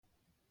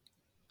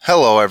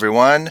Hello,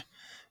 everyone,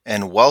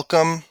 and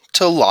welcome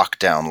to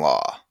Lockdown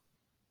Law.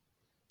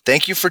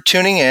 Thank you for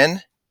tuning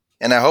in,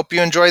 and I hope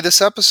you enjoy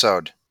this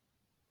episode.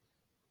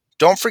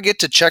 Don't forget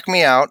to check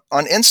me out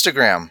on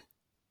Instagram.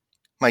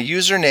 My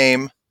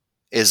username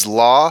is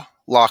Law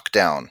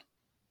Lockdown.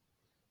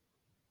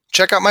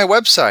 Check out my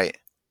website,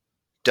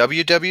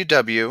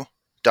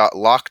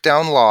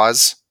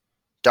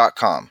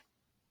 www.lockdownlaws.com.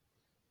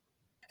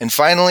 And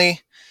finally,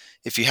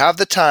 if you have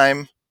the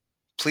time,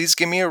 please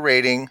give me a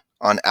rating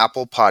on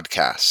Apple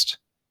Podcast.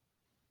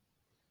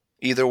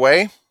 Either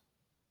way,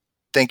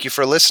 thank you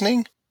for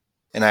listening,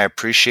 and I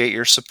appreciate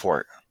your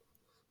support.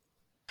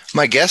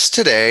 My guest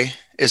today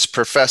is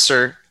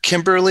Professor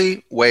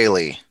Kimberly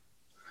Whaley.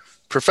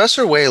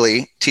 Professor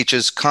Whaley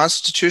teaches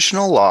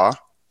constitutional law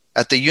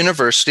at the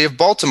University of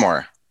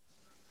Baltimore.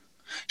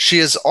 She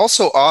is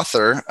also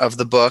author of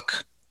the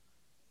book,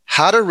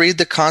 How to Read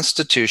the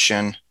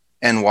Constitution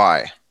and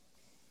Why.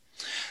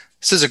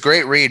 This is a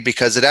great read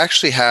because it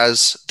actually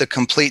has the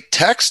complete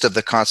text of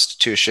the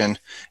Constitution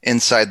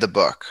inside the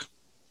book.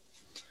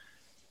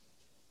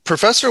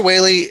 Professor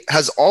Whaley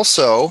has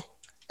also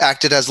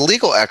acted as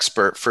legal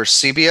expert for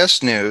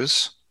CBS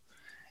News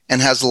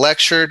and has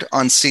lectured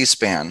on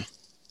C-SPAN.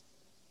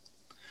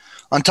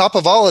 On top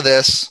of all of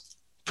this,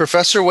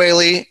 Professor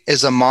Whaley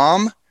is a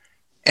mom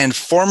and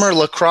former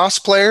lacrosse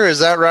player. Is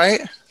that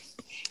right?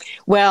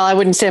 Well, I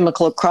wouldn't say I'm a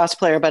lacrosse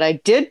player, but I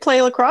did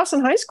play lacrosse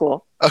in high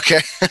school.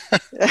 Okay.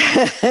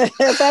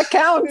 That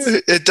counts.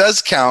 It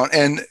does count.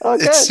 And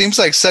it seems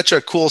like such a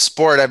cool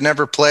sport. I've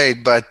never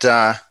played, but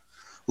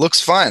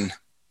looks fun.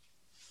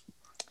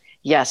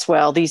 Yes.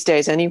 Well, these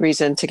days, any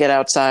reason to get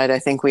outside, I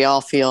think we all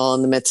feel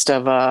in the midst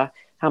of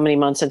how many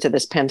months into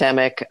this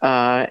pandemic,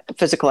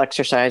 physical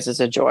exercise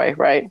is a joy,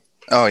 right?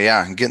 Oh,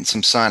 yeah. Getting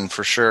some sun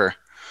for sure.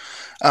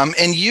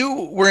 And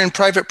you were in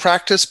private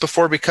practice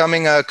before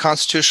becoming a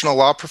constitutional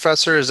law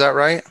professor. Is that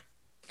right?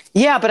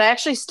 Yeah, but I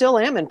actually still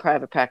am in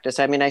private practice.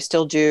 I mean, I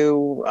still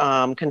do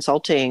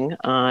consulting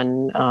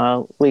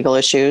on legal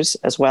issues,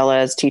 as well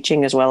as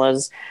teaching, as well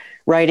as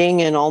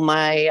writing and all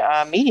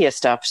my media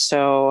stuff.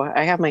 So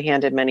I have my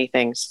hand in many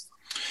things.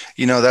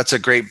 You know, that's a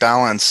great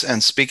balance.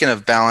 And speaking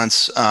of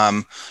balance,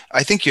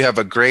 I think you have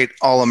a great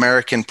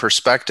all-American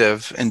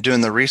perspective in doing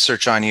the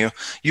research on you.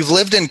 You've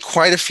lived in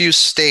quite a few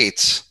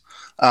states.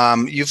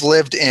 You've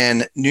lived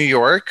in New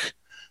York,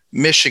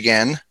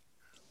 Michigan,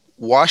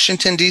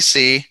 Washington,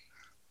 D.C.,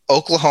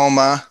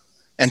 Oklahoma,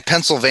 and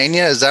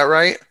Pennsylvania. Is that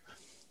right?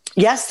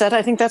 Yes,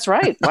 I think that's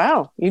right.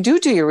 Wow. You do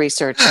your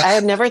research.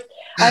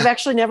 I've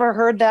actually never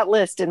heard that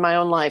list in my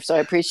own life. So I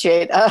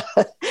appreciate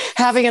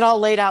having it all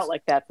laid out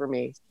like that for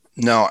me.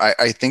 No,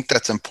 I think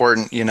that's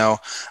important. You know,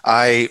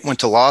 I went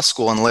to law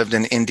school and lived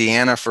in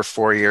Indiana for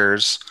 4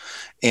 years,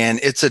 and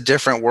it's a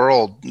different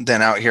world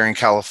than out here in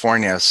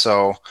California.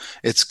 So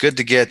it's good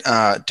to get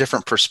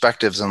different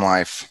perspectives in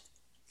life.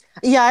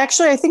 Yeah,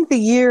 actually, I think the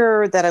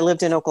year that I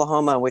lived in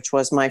Oklahoma, which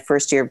was my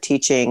first year of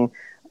teaching,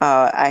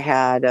 I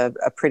had a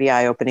pretty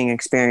eye-opening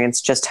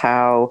experience, just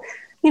how,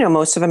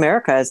 most of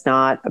America is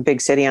not a big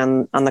city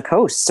on the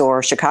coast,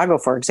 or Chicago,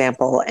 for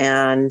example,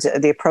 and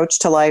the approach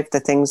to life,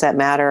 the things that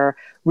matter,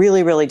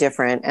 really, really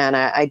different. And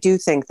I do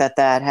think that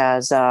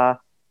has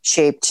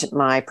shaped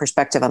my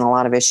perspective on a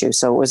lot of issues.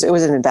 So it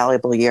was an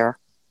invaluable year.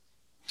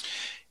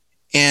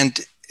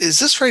 And is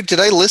this right? Did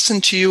I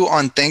listen to you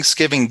on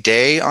Thanksgiving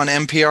Day on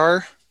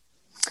NPR?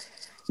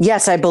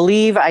 Yes, I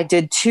believe I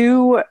did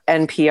 2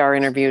 NPR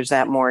interviews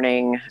that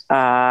morning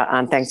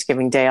on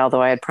Thanksgiving Day,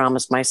 although I had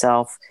promised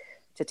myself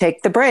to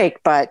take the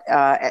break. But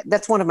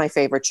that's one of my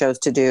favorite shows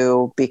to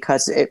do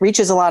because it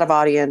reaches a lot of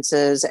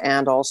audiences,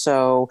 and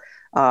also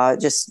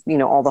just,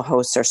 all the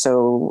hosts are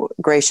so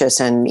gracious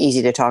and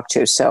easy to talk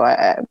to. So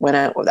I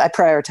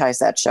prioritize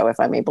that show if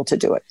I'm able to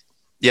do it.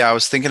 Yeah, I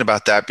was thinking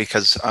about that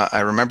because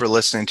I remember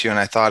listening to you and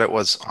I thought it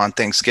was on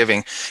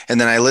Thanksgiving.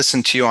 And then I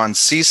listened to you on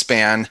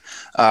C-SPAN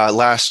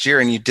last year,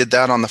 and you did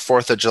that on the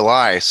 4th of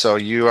July. So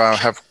you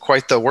have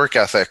quite the work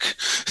ethic.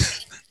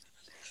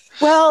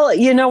 Well,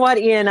 you know what,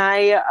 Ian,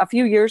 a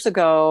few years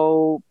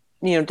ago,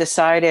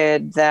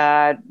 decided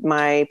that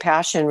my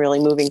passion really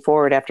moving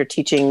forward after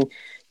teaching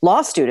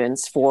law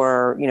students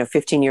for,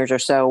 15 years or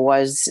so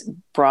was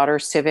broader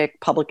civic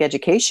public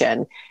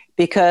education.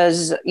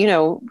 Because,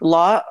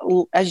 law,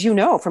 as you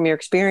know from your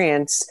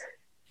experience,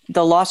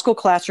 the law school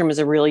classroom is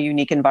a really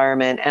unique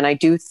environment. And I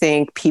do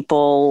think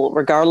people,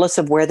 regardless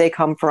of where they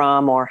come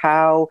from or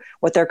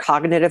what their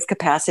cognitive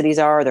capacities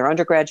are, their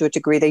undergraduate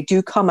degree, they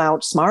do come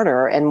out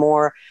smarter and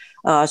more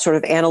sort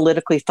of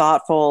analytically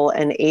thoughtful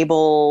and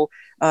able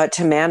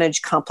to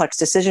manage complex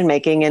decision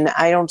making. And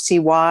I don't see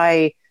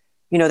why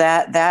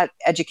that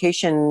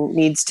education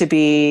needs to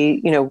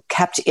be,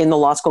 kept in the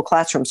law school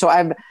classroom.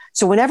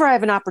 So whenever I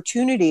have an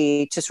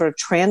opportunity to sort of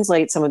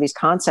translate some of these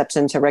concepts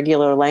into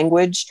regular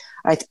language,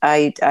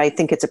 I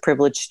think it's a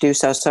privilege to do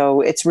so.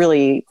 So it's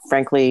really,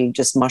 frankly,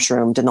 just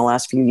mushroomed in the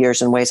last few years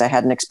in ways I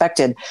hadn't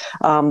expected.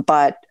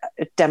 But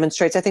it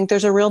demonstrates, I think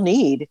there's a real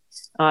need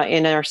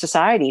in our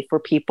society for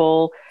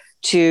people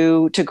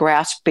to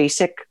grasp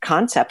basic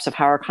concepts of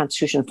how our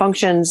Constitution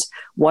functions.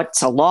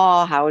 What's a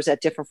law? How is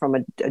that different from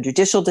a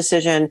judicial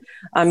decision?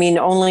 I mean,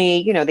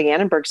 only, the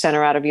Annenberg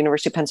Center out of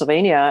University of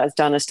Pennsylvania has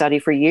done a study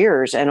for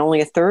years, and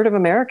only a third of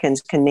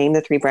Americans can name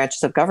the three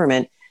branches of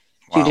government: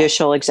 Wow.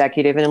 judicial,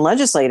 executive, and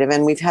legislative.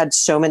 And we've had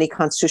so many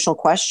constitutional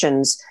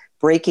questions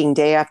breaking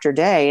day after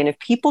day. And if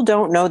people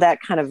don't know that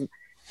kind of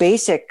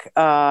basic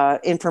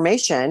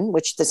information,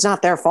 which is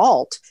not their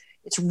fault,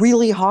 it's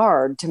really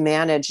hard to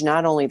manage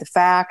not only the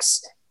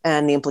facts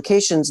and the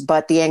implications,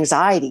 but the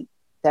anxiety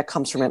that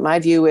comes from it. My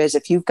view is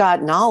if you've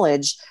got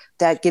knowledge,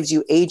 that gives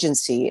you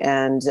agency.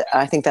 And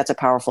I think that's a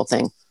powerful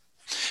thing.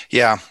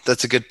 Yeah,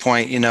 that's a good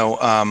point.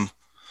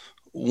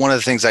 One of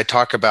the things I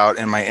talk about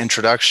in my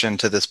introduction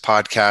to this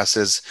podcast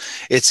is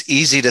it's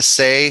easy to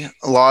say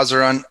laws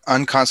are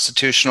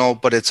unconstitutional,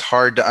 but it's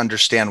hard to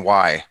understand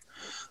why.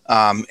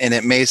 And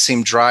it may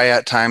seem dry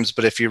at times,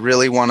 but if you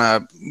really want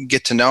to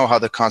get to know how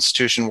the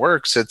Constitution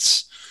works,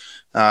 it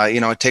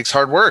takes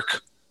hard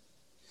work.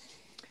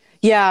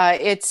 Yeah,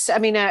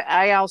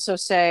 I also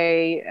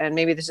say, and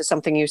maybe this is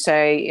something you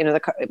say,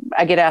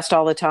 I get asked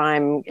all the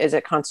time, is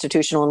it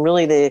constitutional? And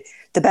really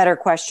the better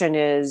question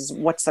is,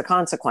 what's the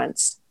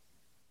consequence?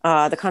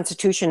 The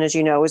Constitution, as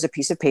you know, is a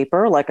piece of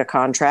paper like a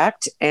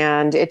contract,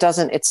 and it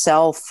doesn't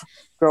itself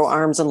grow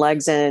arms and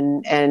legs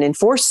and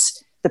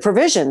enforce the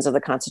provisions of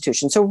the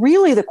Constitution. So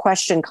really the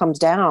question comes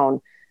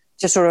down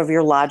to sort of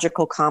your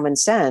logical common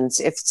sense.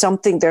 If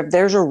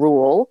there's a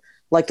rule,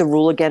 like the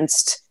rule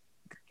against,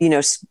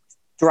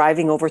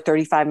 driving over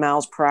 35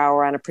 miles per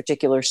hour on a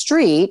particular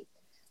street,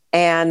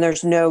 and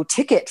there's no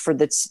ticket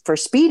for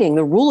speeding,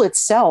 the rule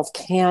itself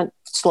can't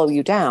slow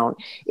you down.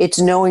 It's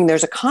knowing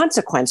there's a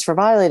consequence for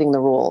violating the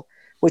rule,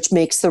 which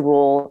makes the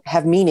rule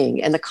have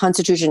meaning. And the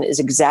Constitution is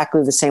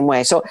exactly the same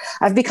way. So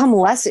I've become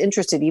less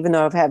interested, even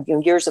though I've had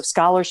years of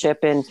scholarship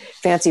and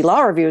fancy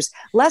law reviews,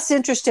 less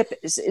interested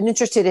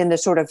in the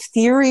sort of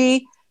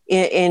theory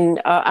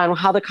on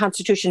how the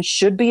Constitution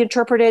should be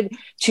interpreted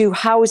to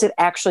how is it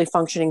actually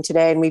functioning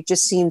today. And we've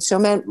just seen so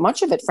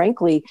much of it,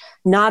 frankly,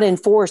 not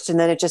enforced. And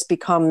then it just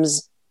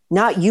becomes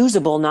not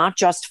usable, not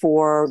just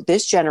for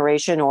this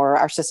generation or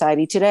our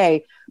society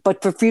today, but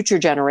for future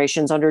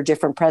generations under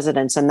different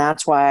presidents. And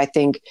that's why I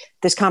think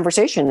this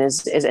conversation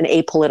is an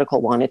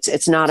apolitical one.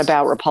 It's not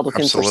about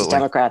Republicans Absolutely. versus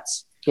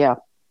Democrats. Yeah.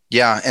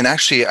 Yeah. And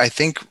actually, I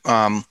think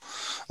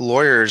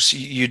lawyers,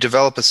 you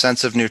develop a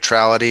sense of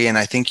neutrality, and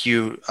I think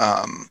you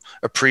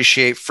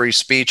appreciate free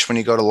speech when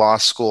you go to law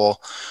school.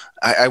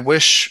 I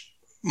wish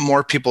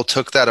more people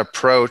took that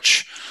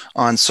approach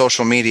on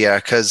social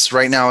media, because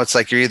right now it's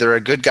like you're either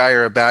a good guy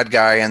or a bad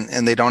guy,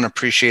 and they don't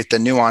appreciate the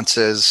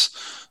nuances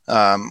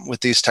with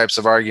these types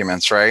of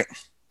arguments, right?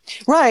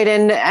 Right.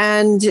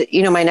 And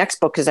my next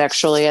book is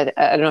actually, I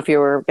don't know if you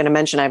were going to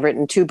mention, I've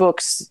written two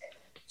books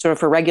sort of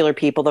for regular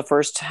people. The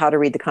first, How to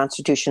Read the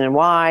Constitution and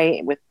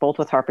Why, with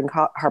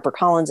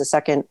HarperCollins. The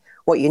second,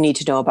 What You Need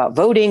to Know About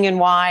Voting and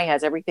Why,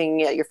 has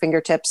everything at your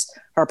fingertips,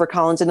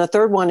 HarperCollins. And the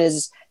third one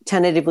is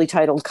tentatively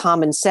titled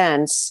Common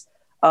Sense,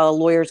 A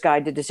Lawyer's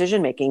Guide to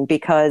Decision Making,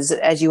 because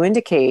as you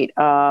indicate,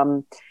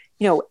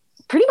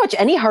 pretty much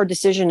any hard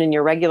decision in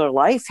your regular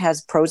life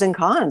has pros and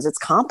cons. It's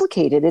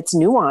complicated. It's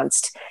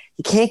nuanced.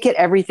 You can't get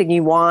everything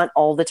you want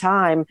all the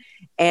time.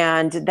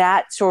 And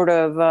that sort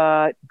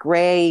of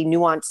gray,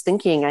 nuanced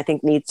thinking, I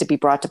think, needs to be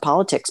brought to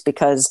politics,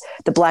 because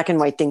the black and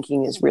white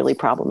thinking is really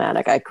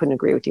problematic. I couldn't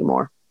agree with you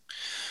more.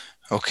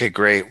 Okay,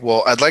 great.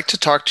 Well, I'd like to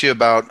talk to you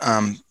about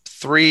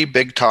three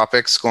big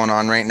topics going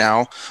on right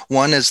now.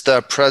 One is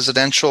the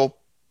presidential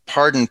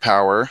pardon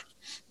power.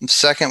 The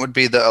second would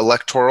be the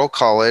Electoral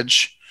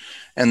College.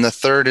 And the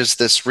third is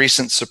this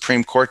recent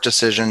Supreme Court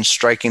decision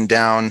striking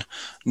down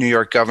New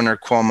York Governor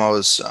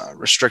Cuomo's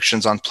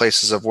restrictions on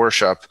places of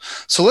worship.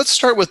 So let's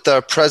start with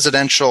the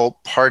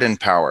presidential pardon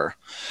power.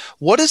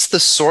 What is the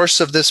source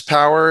of this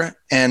power,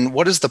 and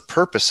what is the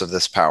purpose of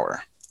this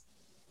power?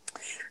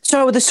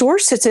 So the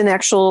source sits in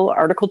actual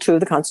Article 2 of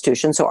the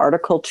Constitution. So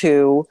Article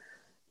 2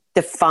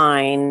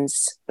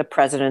 defines the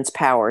president's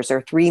powers. There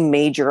are three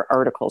major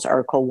articles,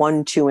 Article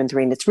 1, 2, and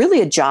 3, and it's really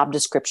a job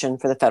description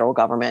for the federal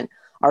government.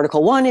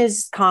 Article 1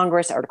 is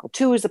Congress, Article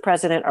 2 is the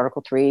president,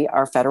 Article 3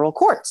 are federal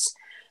courts.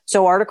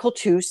 So Article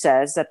 2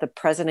 says that the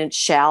president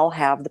shall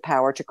have the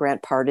power to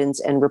grant pardons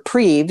and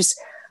reprieves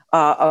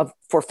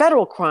for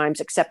federal crimes,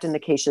 except in the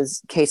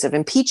case of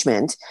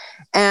impeachment.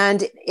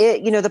 And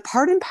the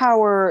pardon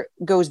power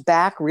goes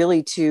back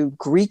really to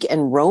Greek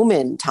and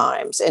Roman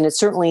times, and it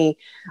certainly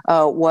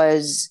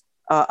was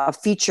a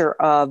feature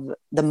of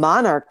the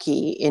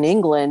monarchy in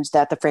England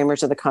that the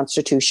framers of the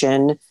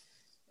Constitution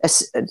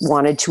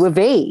wanted to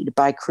evade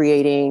by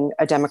creating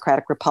a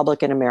democratic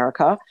republic in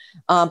America.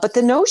 But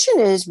the notion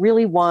is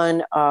really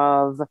one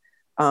of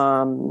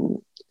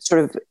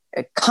sort of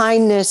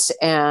kindness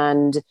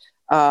and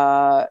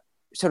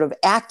sort of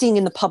acting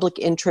in the public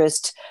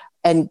interest,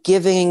 and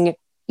giving,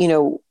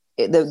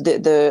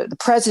 the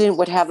president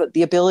would have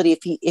the ability,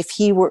 if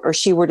he were or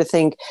she were to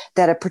think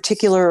that a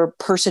particular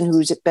person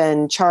who's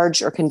been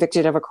charged or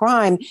convicted of a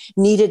crime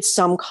needed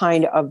some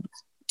kind of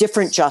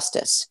different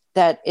justice,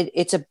 that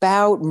it's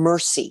about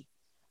mercy.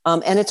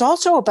 And it's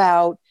also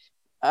about,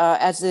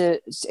 as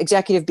the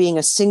executive being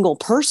a single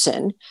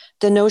person,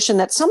 the notion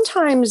that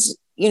sometimes,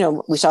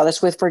 we saw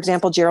this with, for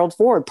example, Gerald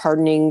Ford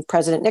pardoning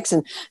President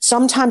Nixon.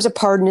 Sometimes a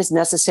pardon is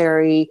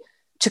necessary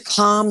to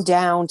calm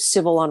down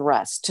civil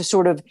unrest, to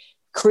sort of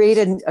create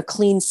a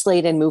clean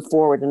slate and move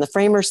forward. And the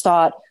framers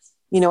thought,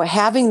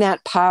 having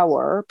that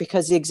power,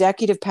 because the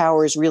executive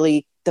power is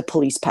really the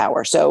police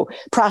power. So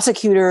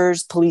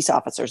prosecutors, police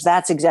officers,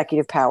 that's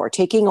executive power,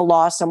 taking a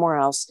law somewhere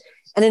else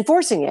and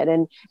enforcing it.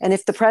 And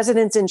if the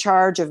president's in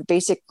charge of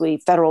basically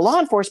federal law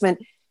enforcement,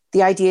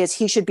 the idea is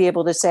he should be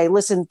able to say,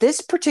 listen,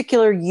 this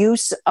particular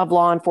use of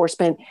law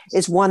enforcement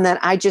is one that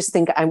I just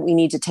think we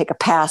need to take a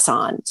pass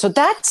on. So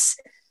that's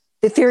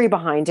the theory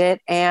behind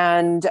it.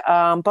 And,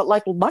 but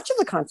like much of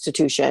the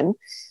Constitution,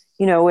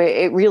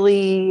 it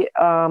really,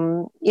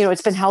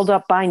 it's been held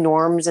up by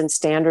norms and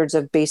standards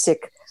of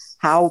basic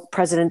how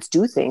presidents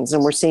do things.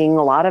 And we're seeing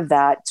a lot of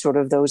that, sort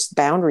of those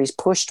boundaries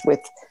pushed with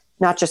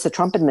not just the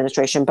Trump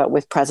administration, but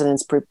with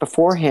presidents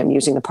before him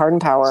using the pardon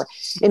power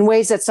in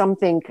ways that some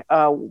think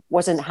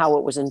wasn't how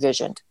it was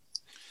envisioned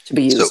to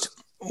be used. So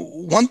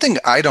one thing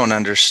I don't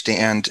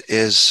understand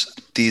is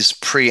these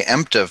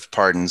preemptive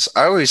pardons.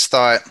 I always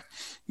thought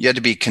you had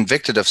to be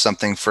convicted of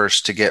something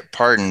first to get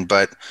pardoned.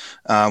 But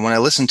when I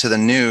listen to the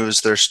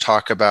news, there's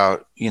talk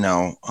about,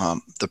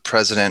 the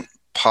president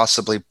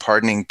possibly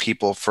pardoning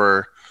people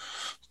for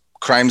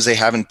crimes they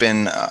haven't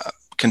been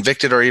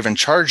convicted or even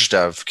charged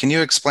of. Can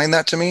you explain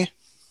that to me?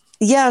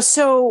 Yeah.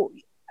 So,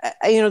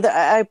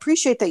 I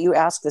appreciate that you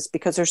asked this,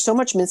 because there's so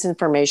much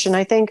misinformation,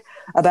 I think,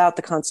 about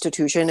the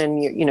Constitution.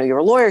 And, you're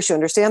a lawyer, so you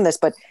understand this.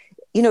 But,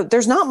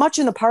 there's not much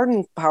in the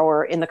pardon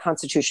power in the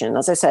Constitution.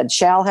 As I said,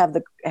 shall have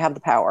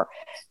the power.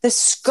 The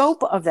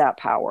scope of that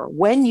power,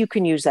 when you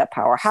can use that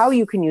power, how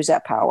you can use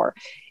that power,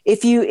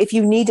 if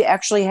you need to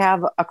actually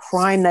have a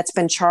crime that's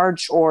been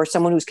charged or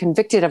someone who's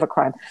convicted of a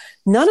crime,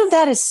 none of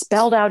that is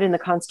spelled out in the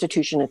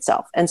Constitution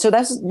itself. And so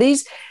this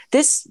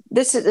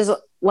is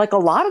like a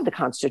lot of the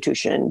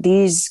Constitution.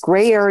 These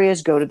gray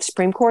areas go to the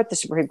Supreme Court. The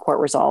Supreme Court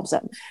resolves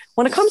them.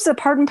 When it comes to the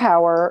pardon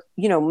power,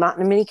 not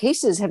in many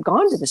cases have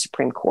gone to the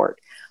Supreme Court.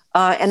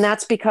 And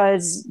that's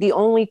because the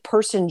only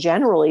person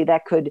generally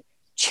that could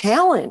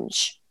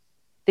challenge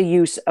the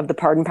use of the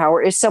pardon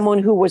power is someone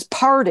who was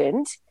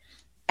pardoned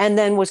and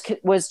then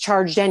was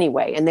charged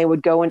anyway. And they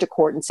would go into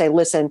court and say,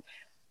 listen,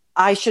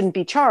 I shouldn't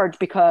be charged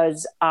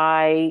because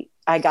I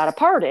got a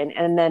pardon.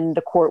 And then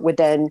the court would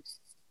then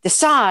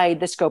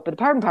decide the scope of the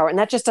pardon power. And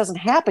that just doesn't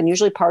happen.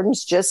 Usually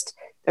pardons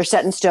they're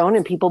set in stone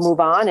and people move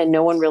on and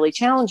no one really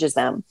challenges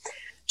them.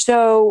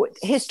 So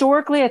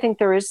historically, I think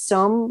there is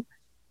some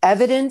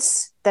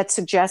evidence that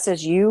suggests,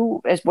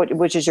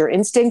 which is your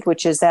instinct,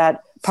 which is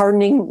that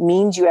pardoning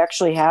means you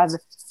actually have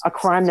a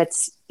crime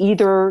that's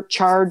either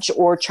charged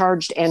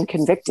and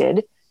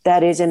convicted,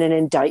 that is in an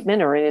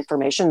indictment or an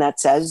information that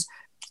says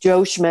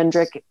Joe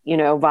Schmendrick,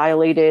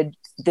 violated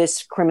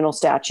this criminal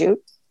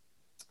statute.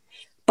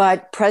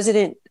 But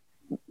President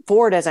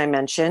Ford, as I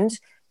mentioned,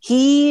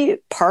 he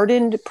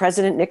pardoned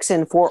President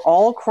Nixon for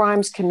all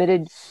crimes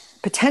committed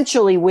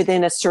potentially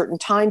within a certain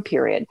time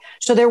period.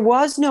 So there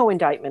was no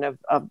indictment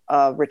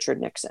of Richard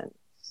Nixon.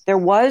 There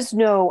was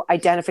no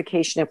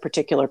identification of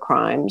particular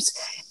crimes.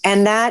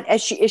 And that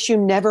issue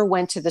never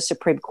went to the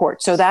Supreme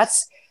Court. So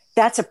that's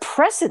a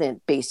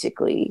precedent,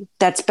 basically,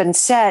 that's been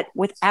set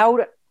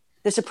without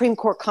the Supreme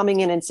Court coming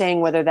in and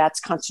saying whether that's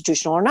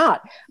constitutional or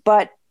not.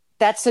 But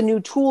that's a new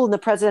tool in the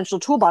presidential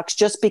toolbox,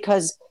 just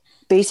because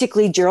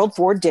basically Gerald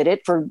Ford did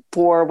it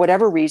for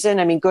whatever reason.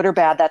 I mean, good or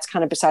bad, that's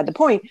kind of beside the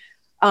point.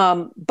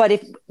 But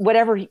if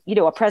whatever,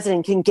 a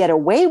president can get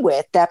away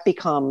with, that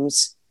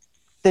becomes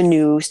the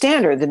new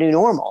standard, the new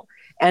normal.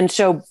 And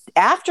so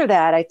after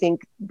that, I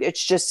think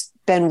it's just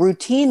been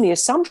routine, the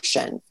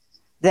assumption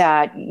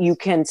that you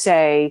can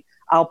say,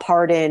 I'll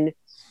pardon,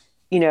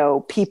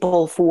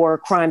 people for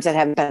crimes that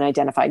haven't been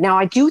identified. Now,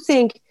 I do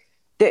think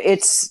that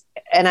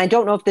and I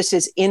don't know if this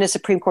is in a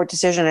Supreme Court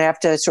decision, I have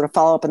to sort of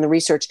follow up on the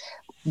research,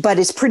 but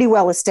it's pretty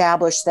well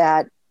established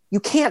that you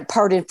can't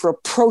pardon for a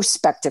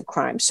prospective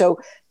crime. So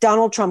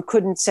Donald Trump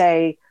couldn't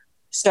say,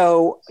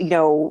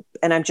 and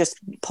I'm just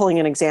pulling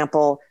an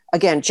example.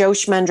 Again, Joe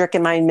Schmendrick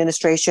in my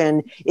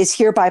administration is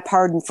hereby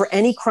pardoned for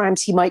any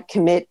crimes he might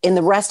commit during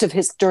the rest of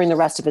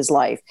his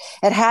life.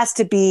 It has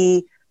to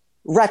be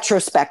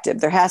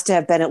retrospective. There has to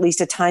have been at least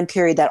a time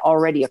period that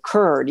already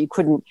occurred. You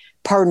couldn't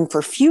pardon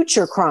for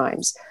future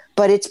crimes,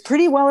 but it's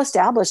pretty well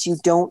established you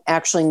don't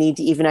actually need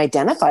to even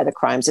identify the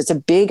crimes. It's a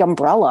big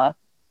umbrella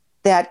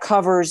that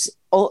covers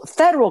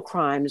federal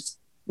crimes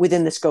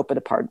within the scope of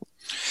the pardon.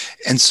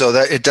 And so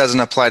that it doesn't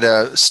apply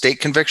to state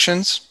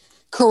convictions?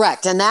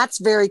 Correct. And that's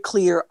very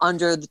clear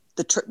under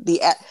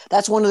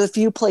that's one of the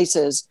few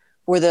places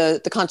where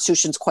the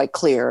Constitution's quite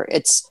clear.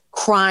 It's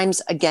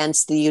crimes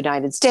against the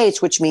United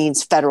States, which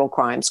means federal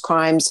crimes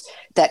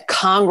that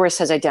Congress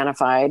has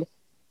identified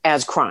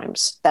as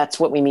crimes. That's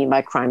what we mean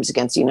by crimes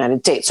against the United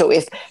States. So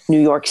if New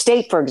York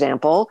State, for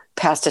example,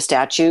 passed a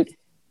statute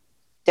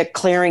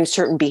declaring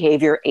certain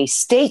behavior a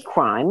state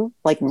crime,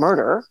 like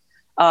murder,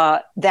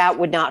 that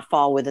would not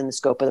fall within the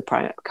scope of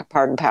the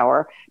pardon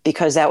power,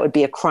 because that would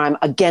be a crime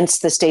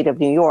against the state of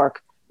New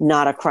York,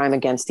 not a crime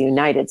against the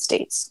United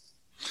States.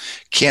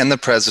 Can the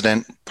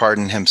president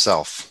pardon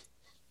himself?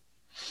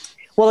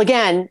 Well,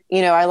 again,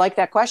 I like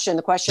that question.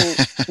 The question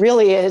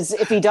really is,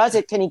 if he does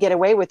it, can he get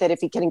away with it?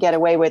 If he can get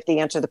away with, the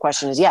answer to the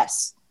question is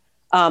yes.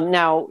 And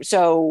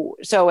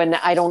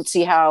I don't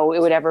see how it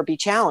would ever be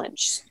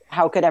challenged.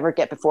 How it could ever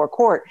get before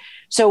court.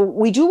 So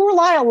we do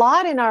rely a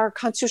lot in our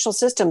constitutional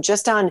system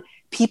just on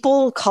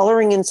people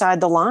coloring inside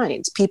the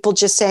lines, people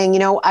just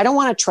saying, I don't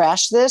want to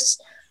trash this.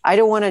 I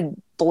don't want to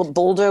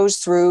bulldoze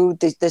through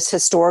this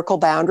historical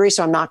boundary,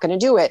 so I'm not going to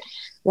do it.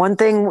 One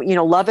thing,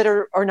 love it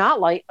or not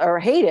like or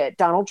hate it,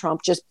 Donald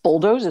Trump just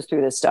bulldozes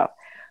through this stuff.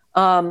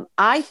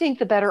 I think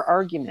the better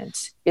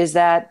argument is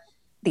that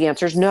the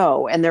answer is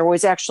no. And there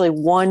was actually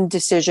one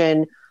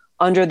decision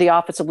under the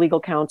Office of Legal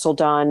Counsel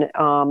done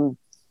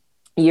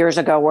years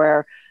ago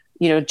where,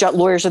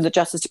 lawyers of the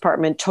Justice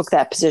Department took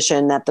that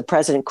position that the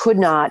president could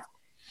not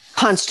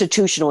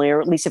constitutionally,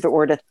 or at least if it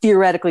were to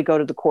theoretically go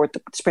to the court,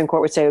 the Supreme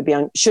Court would say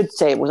should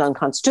say it was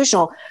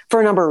unconstitutional for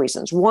a number of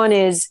reasons. One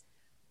is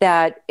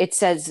that it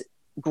says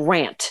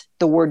grant,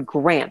 the word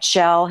grant,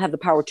 shall have the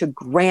power to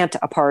grant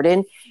a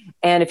pardon.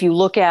 And if you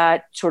look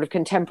at sort of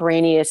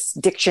contemporaneous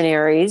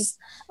dictionaries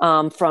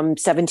from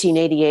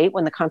 1788,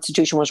 when the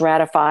Constitution was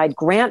ratified,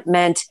 grant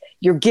meant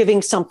you're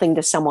giving something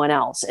to someone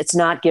else. It's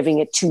not giving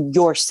it to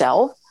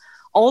yourself.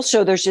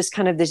 Also, there's just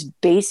kind of this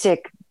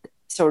basic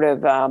sort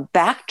of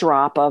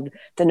backdrop of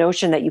the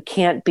notion that you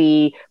can't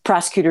be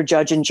prosecutor,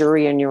 judge, and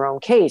jury in your own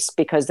case,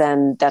 because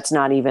then that's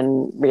not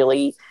even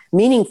really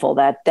meaningful.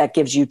 That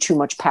gives you too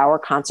much power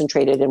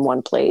concentrated in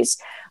one place.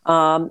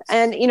 I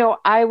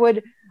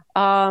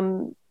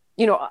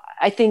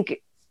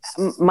think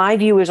my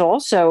view is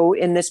also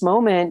in this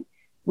moment,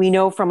 we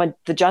know from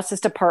the Justice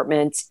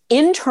Department's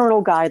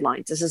internal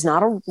guidelines, this is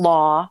not a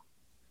law,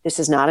 this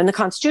is not in the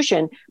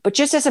Constitution, but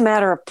just as a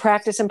matter of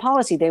practice and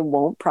policy, they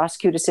won't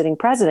prosecute a sitting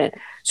president.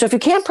 So if you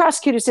can't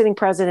prosecute a sitting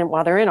president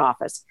while they're in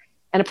office,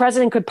 and a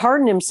president could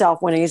pardon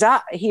himself when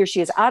he or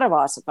she is out of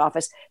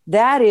office,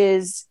 that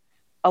is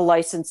a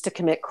license to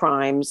commit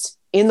crimes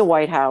in the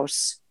White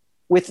House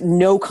with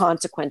no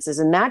consequences.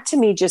 And that to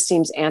me just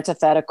seems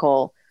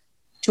antithetical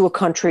to a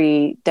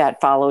country that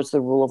follows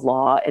the rule of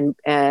law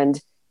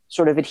and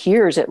sort of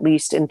adheres, at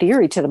least in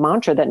theory, to the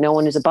mantra that no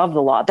one is above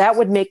the law. That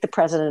would make the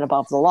president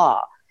above the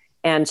law.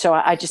 And so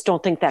I just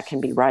don't think that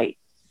can be right.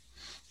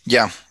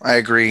 Yeah, I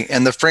agree.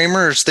 And the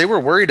framers, they were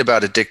worried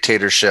about a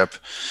dictatorship.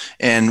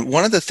 And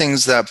one of the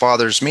things that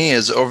bothers me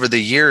is over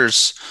the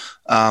years,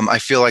 I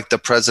feel like the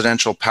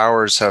presidential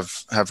powers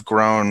have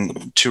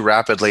grown too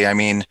rapidly. I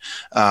mean,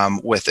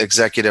 with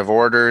executive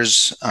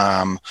orders,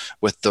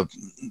 with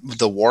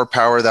the war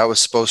power that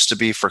was supposed to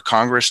be for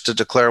Congress to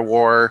declare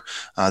war,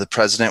 the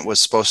president was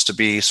supposed to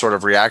be sort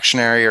of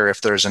reactionary, or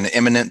if there's an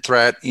imminent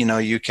threat,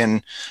 you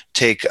can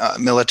take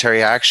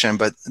military action.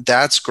 But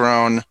that's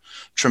grown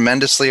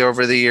tremendously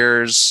over the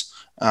years.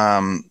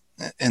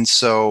 And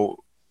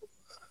so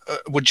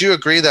would you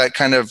agree that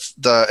kind of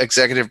the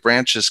executive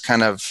branch is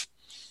kind of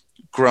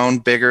grown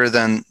bigger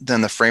than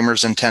the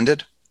framers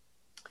intended?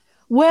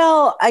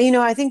 Well,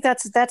 I think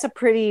that's a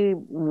pretty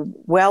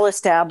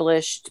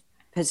well-established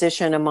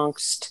position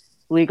amongst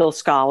legal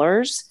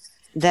scholars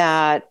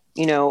that,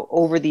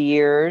 over the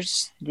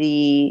years,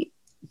 the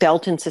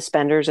belt and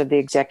suspenders of the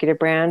executive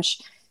branch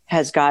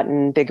has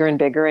gotten bigger and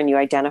bigger, and you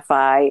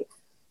identify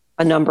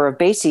a number of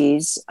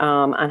bases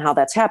on how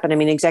that's happened. I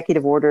mean,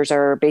 executive orders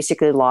are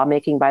basically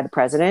lawmaking by the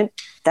president.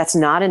 That's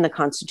not in the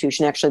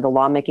Constitution. Actually, the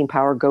lawmaking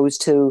power goes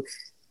to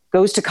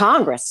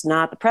Congress,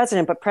 not the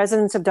president, but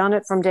presidents have done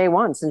it from day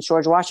one since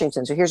George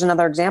Washington. So here's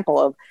another example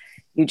of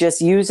you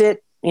just use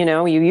it,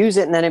 you use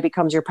it and then it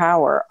becomes your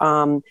power.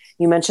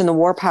 You mentioned the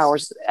war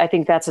powers. I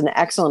think that's an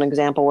excellent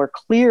example where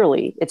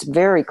clearly it's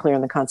very clear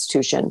in the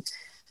Constitution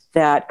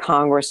that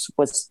Congress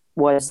was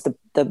the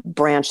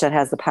branch that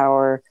has the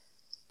power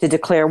to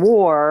declare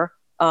war.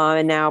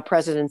 And now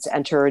presidents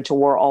enter into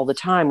war all the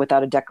time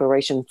without a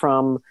declaration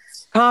from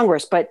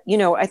Congress. But,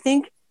 I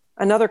think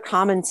another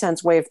common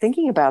sense way of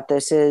thinking about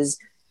this is,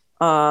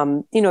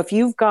 if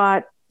you've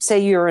got, say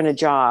you're in a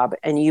job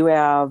and you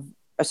have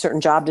a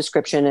certain job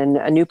description and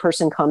a new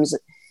person comes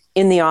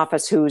in the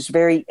office who's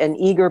an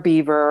eager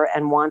beaver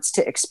and wants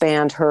to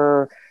expand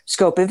her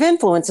scope of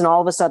influence and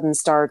all of a sudden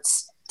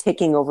starts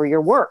taking over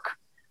your work.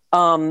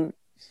 That's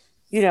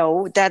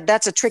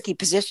a tricky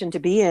position to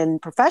be in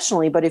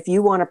professionally, but if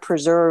you want to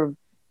preserve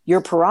your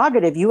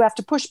prerogative, you have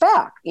to push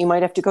back. You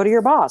might have to go to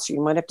your boss, or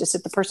you might have to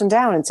sit the person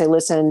down and say,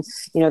 listen,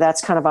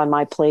 that's kind of on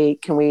my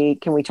plate. Can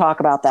we talk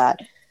about that?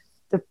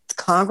 The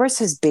Congress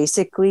has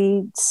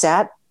basically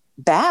sat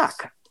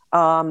back.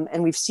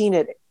 And we've seen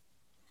it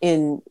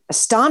in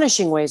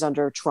astonishing ways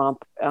under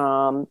Trump,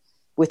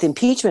 with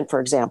impeachment, for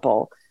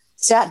example,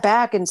 sat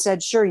back and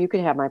said, sure, you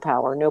can have my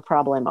power. No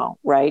problemo,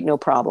 right? No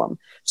problem.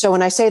 So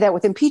when I say that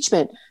with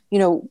impeachment,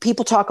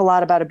 people talk a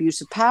lot about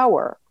abuse of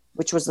power,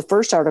 which was the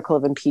first article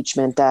of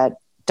impeachment that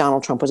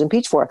Donald Trump was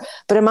impeached for.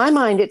 But in my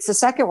mind, it's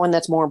the second one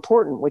that's more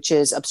important, which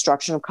is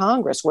obstruction of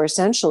Congress, where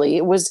essentially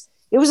it was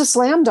a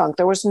slam dunk.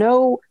 There was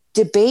no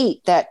debate.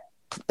 That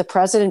the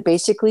president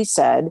basically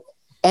said,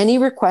 any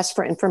request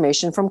for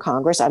information from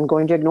Congress, I'm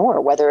going to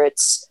ignore, whether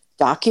it's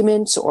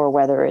documents or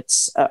whether it's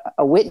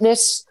a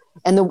witness.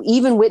 And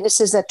even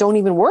witnesses that don't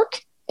even work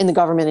in the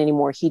government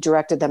anymore, he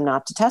directed them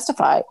not to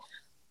testify.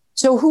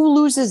 So who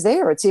loses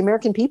there? It's the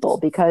American people,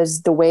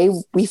 because the way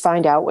we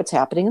find out what's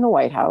happening in the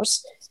White House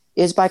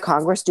is by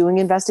Congress doing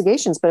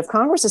investigations. But if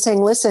Congress is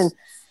saying, listen,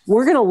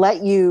 we're going to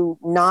let you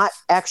not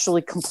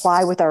actually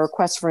comply with our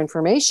request for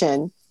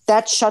information,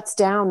 that shuts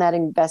down that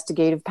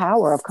investigative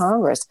power of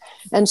Congress.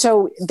 And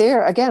so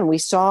there, again, we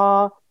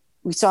saw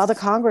the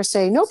Congress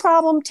say, no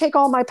problem, take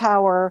all my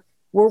power.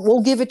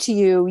 We'll give it to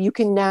you. You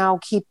can now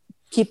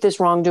keep this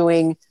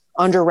wrongdoing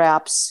under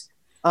wraps.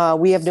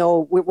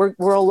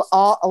 We're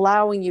all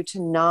allowing you to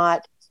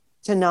not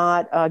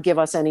give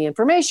us any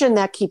information.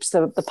 That keeps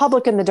the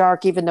public in the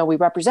dark, even though we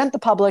represent the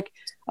public.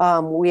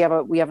 We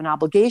have an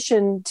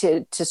obligation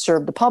to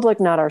serve the public,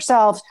 not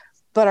ourselves.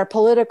 But our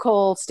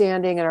political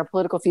standing and our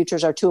political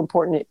futures are too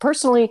important.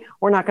 Personally,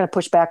 we're not going to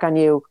push back on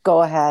you.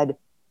 Go ahead,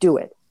 do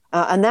it.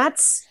 And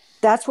that's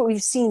what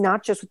we've seen,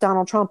 not just with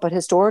Donald Trump, but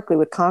historically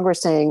with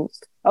Congress saying,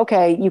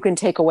 okay, you can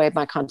take away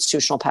my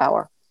constitutional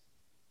power.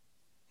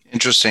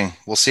 Interesting.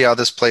 We'll see how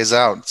this plays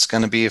out. It's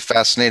going to be a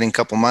fascinating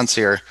couple months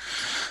here.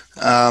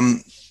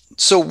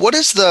 So what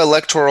is the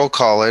Electoral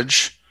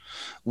College?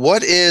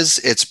 What is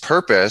its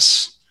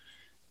purpose?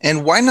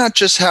 And why not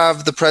just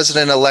have the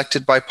president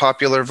elected by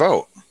popular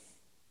vote?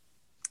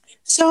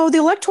 So the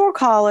Electoral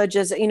College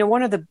is,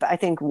 one of the, I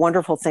think,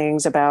 wonderful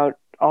things about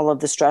all of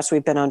the stress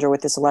we've been under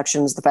with this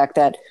election is the fact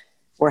that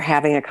we're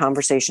having a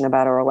conversation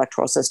about our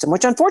electoral system,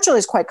 which unfortunately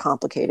is quite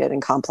complicated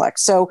and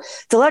complex. So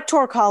the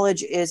Electoral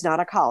College is not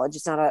a college.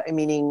 It's not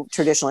meaning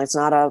traditionally, it's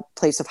not a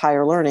place of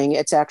higher learning.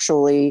 It's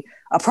actually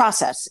a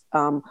process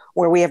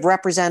where we have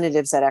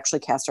representatives that actually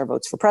cast our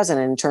votes for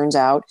president. And it turns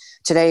out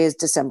today is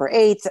December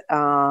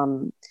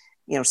 8th.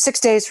 6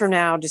 days from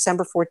now,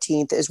 December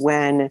 14th is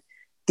when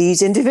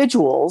these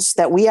individuals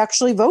that we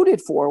actually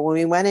voted for when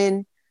we went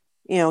in,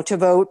 to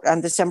vote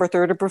on December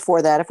 3rd or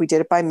before that, if we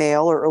did it by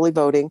mail or early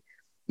voting,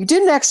 you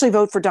didn't actually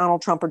vote for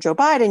Donald Trump or Joe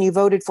Biden. You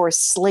voted for a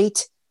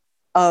slate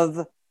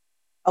of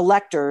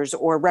electors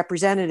or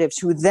representatives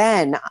who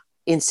then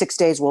in 6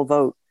 days will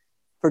vote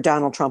for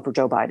Donald Trump or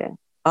Joe Biden.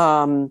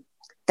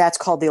 That's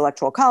called the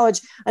Electoral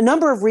College. A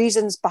number of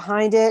reasons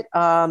behind it.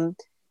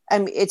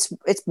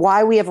 It's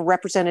why we have a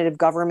representative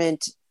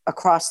government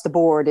across the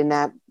board in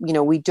that,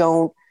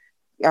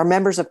 our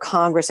members of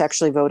Congress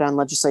actually vote on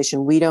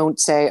legislation. We don't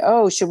say,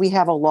 oh, should we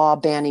have a law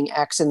banning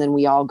X? And then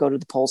we all go to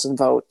the polls and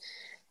vote.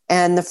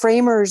 And the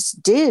framers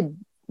did,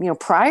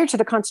 prior to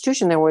the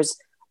Constitution, there was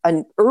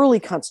an early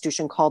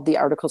Constitution called the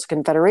Articles of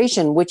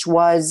Confederation, which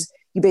was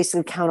you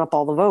basically count up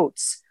all the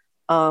votes.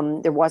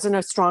 There wasn't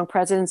a strong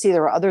presidency.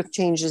 There were other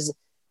changes,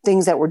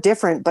 things that were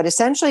different. But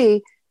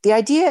essentially, the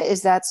idea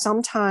is that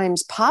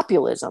sometimes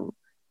populism,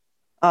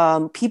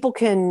 people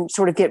can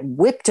sort of get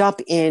whipped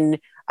up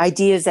in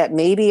ideas that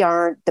maybe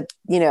aren't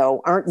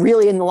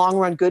really in the long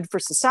run good for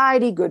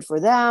society, good for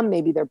them.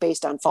 Maybe they're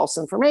based on false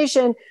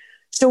information.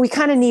 So we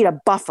kind of need a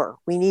buffer.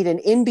 We need an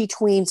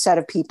in-between set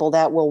of people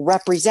that will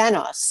represent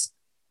us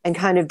and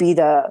kind of be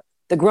the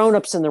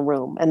grown-ups in the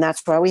room. And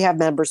that's why we have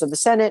members of the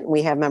Senate and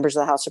we have members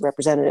of the House of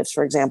Representatives,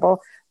 for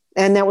example.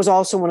 And that was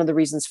also one of the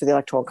reasons for the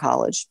Electoral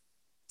College.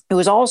 It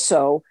was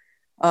also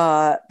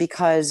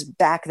because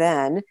back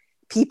then,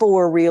 people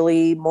were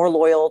really more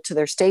loyal to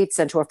their states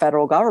than to a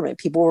federal government.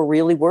 People were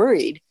really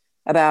worried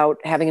about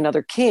having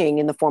another king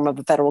in the form of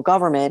a federal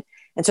government.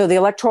 And so the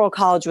Electoral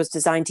College was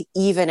designed to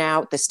even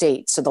out the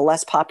states. So the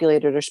less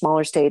populated or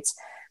smaller states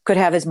could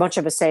have as much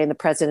of a say in the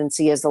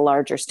presidency as the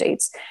larger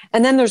states.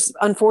 And then there's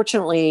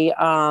unfortunately,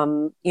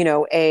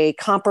 a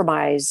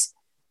compromise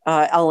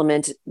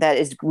element that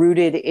is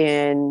rooted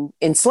in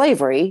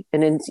slavery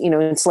and in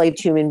enslaved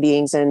human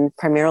beings, and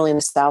primarily in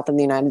the South of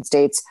the United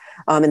States,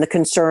 and the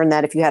concern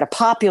that if you had a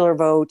popular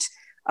vote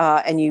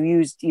and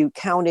you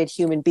counted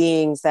human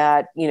beings,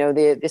 that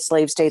the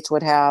slave states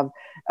would have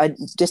a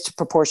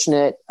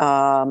disproportionate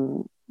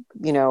role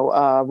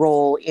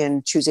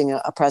in choosing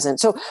a president.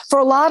 So for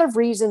a lot of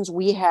reasons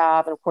we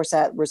have, and of course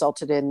that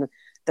resulted in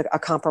a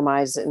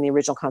compromise in the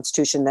original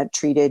Constitution that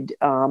treated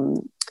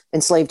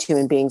enslaved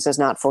human beings as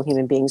not full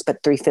human beings,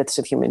 but 3/5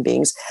 of human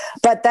beings.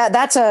 But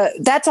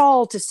that's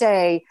all to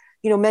say,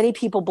 many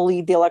people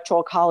believe the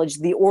Electoral College,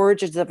 the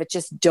origins of it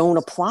just don't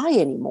apply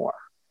anymore.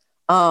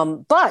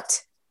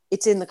 But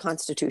it's in the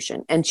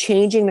Constitution, and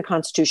changing the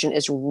Constitution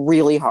is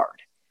really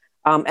hard.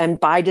 And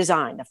by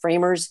design, the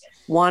framers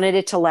wanted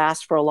it to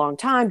last for a long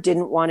time,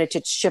 didn't want it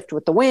to shift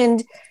with the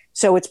wind.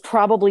 So it's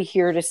probably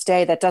here to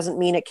stay. That doesn't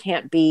mean it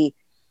can't be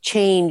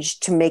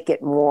changed to make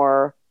it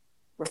more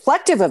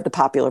reflective of the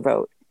popular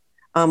vote.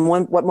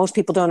 What most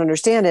people don't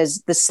understand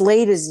is the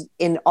slate is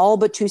in all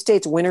but 2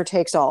 states, winner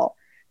takes all.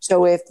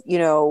 So if,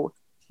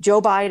 Joe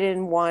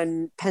Biden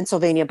won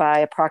Pennsylvania by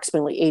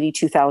approximately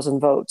 82,000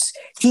 votes,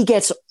 he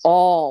gets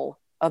all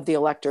of the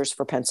electors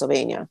for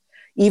Pennsylvania.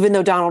 Even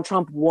though Donald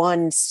Trump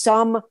won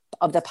some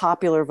of the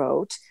popular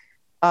vote,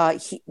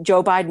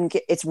 Joe Biden,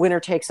 it's winner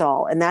takes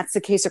all. And that's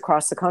the case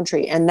across the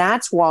country. And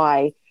that's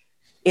why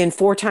in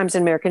 4 times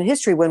in American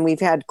history, when we've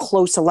had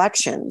close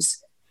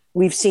elections,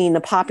 we've seen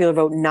the popular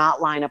vote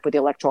not line up with the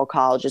electoral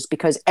colleges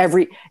because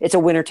it's a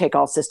winner take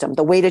all system.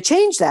 The way to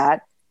change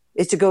that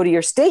is to go to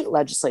your state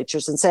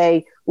legislatures and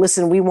say,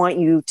 listen, we want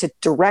you to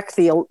direct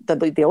the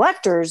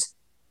electors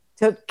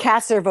to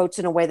cast their votes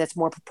in a way that's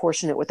more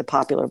proportionate with the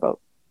popular vote.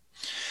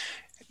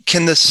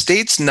 Can the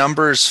state's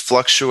numbers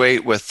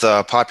fluctuate with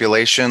the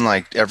population,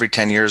 like every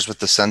 10 years with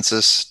the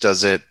census?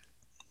 Does it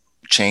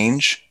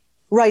change?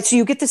 Right. So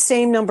you get the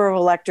same number of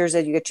electors,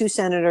 that you get 2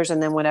 senators,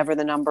 and then whatever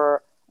the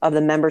number of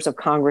the members of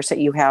Congress that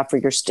you have for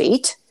your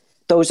state.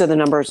 Those are the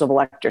numbers of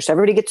electors. So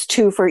everybody gets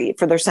 2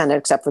 for their Senate,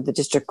 except for the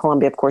District of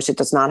Columbia. Of course, it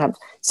does not have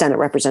Senate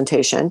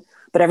representation,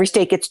 but every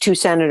state gets 2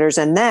 senators.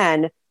 And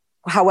then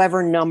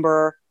however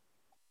number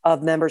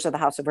of members of the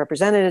House of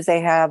Representatives they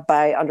have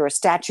by under a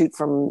statute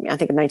from, I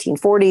think, the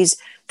 1940s,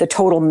 the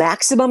total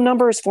maximum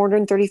number is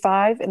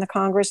 435 in the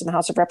Congress and the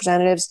House of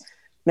Representatives.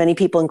 Many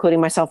people, including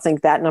myself,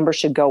 think that number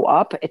should go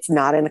up. It's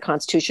not in the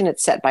Constitution.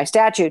 It's set by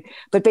statute.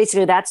 But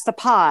basically, that's the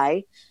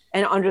pie.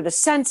 And under the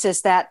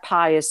census, that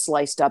pie is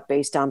sliced up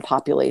based on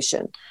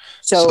population.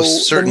 So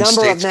certain the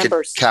number states of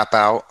members could cap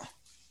out.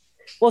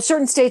 Well,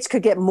 certain states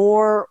could get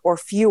more or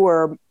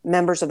fewer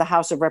members of the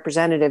House of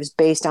Representatives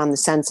based on the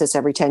census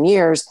every 10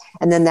 years.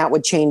 And then that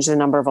would change the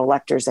number of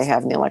electors they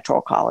have in the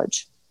Electoral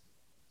College.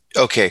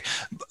 Okay.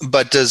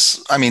 But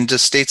does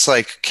states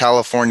like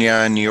California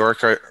and New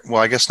York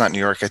I guess not New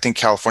York. I think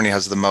California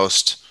has the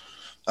most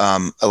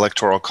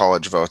Electoral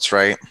College votes,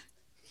 right?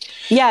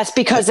 Yes,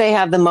 because they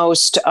have the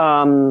most,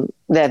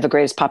 they have the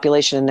greatest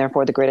population and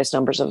therefore the greatest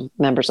numbers of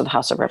members of the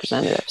House of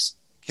Representatives.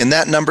 Can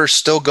that number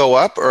still go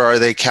up, or are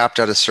they capped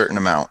at a certain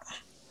amount?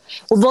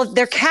 Well,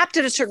 they're capped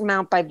at a certain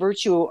amount by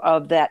virtue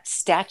of that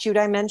statute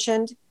I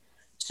mentioned.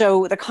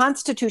 So the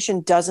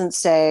Constitution doesn't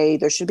say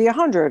there should be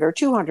 100 or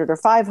 200 or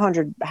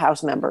 500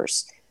 House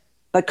members.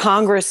 But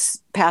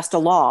Congress passed a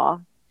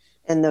law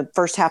in the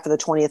first half of the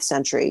 20th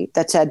century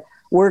that said,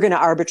 we're going to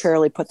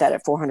arbitrarily put that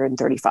at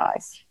 435.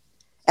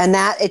 And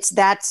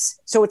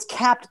so it's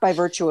capped by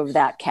virtue of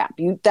that cap.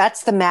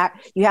 That's the map.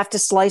 You have to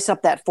slice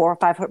up that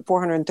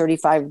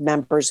 435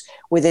 members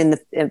within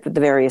the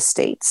various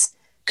states.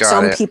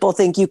 Some people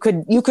think you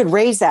could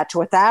raise that to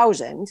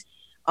 1,000,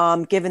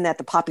 given that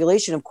the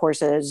population, of course,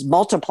 has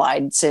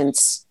multiplied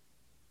since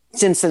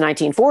the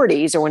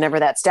 1940s or whenever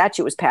that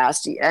statute was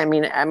passed.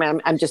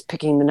 I'm just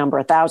picking the number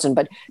 1,000,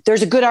 but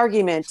there's a good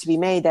argument to be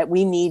made that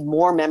we need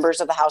more members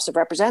of the House of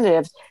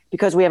Representatives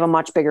because we have a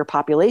much bigger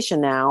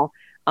population now.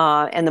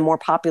 And the more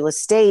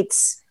populous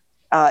states,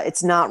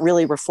 it's not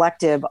really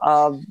reflective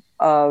of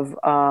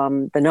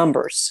the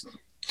numbers.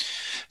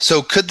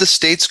 So could the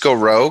states go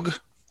rogue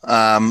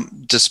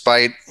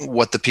despite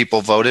what the people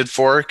voted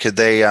for? Could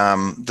they,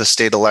 the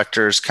state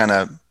electors, kind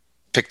of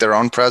pick their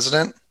own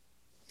president?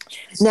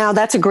 Now,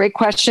 that's a great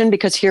question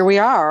because here we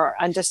are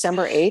on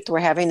December 8th. We're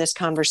having this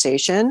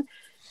conversation.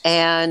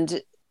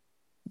 And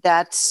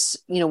that's,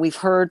 we've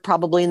heard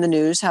probably in the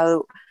news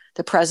how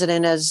the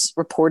president has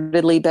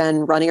reportedly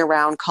been running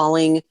around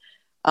calling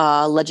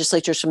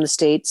legislatures from the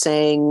state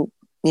saying,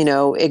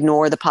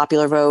 ignore the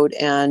popular vote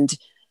and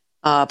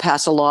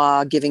pass a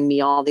law giving me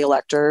all the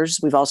electors.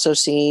 We've also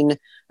seen,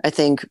 I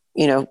think,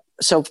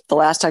 so the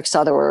last I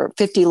saw, there were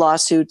 50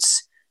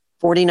 lawsuits,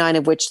 49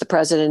 of which the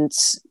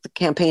president's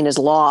campaign has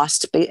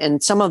lost.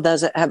 And some of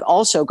those have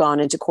also gone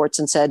into courts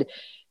and said,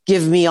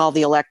 give me all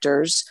the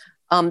electors.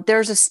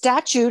 There's a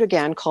statute,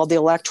 again, called the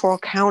Electoral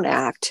Count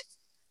Act,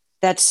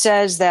 that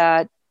says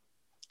that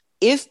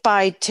if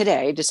by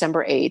today,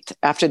 December 8th,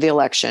 after the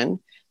election,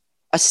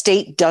 a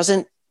state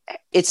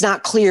it's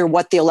not clear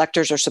what the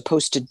electors are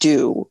supposed to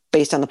do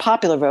based on the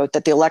popular vote,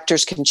 that the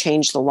electors can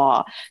change the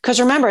law. Because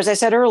remember, as I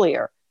said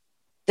earlier,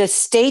 the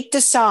state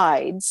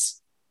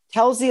tells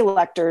the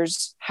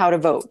electors how to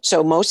vote.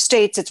 So most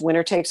states, it's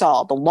winner takes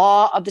all. The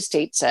law of the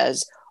state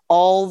says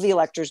all the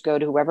electors go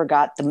to whoever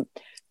got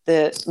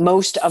the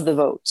most of the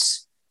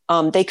votes.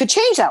 They could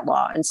change that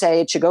law and say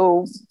it should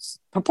go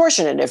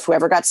proportionate. If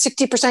whoever got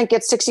 60%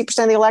 gets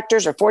 60% of the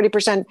electors, or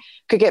 40%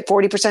 could get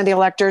 40% of the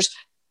electors.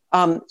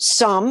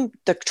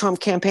 The Trump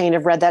campaign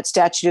have read that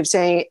statute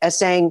as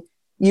saying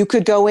you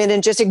could go in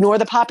and just ignore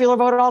the popular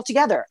vote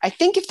altogether. I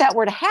think if that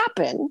were to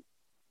happen,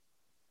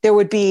 there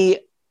would be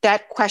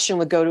that question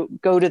would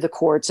go to the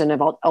courts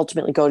and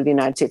ultimately go to the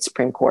United States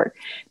Supreme Court.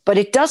 But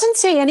it doesn't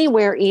say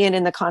anywhere, Ian,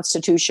 in the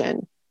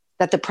Constitution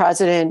that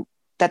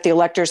the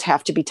electors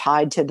have to be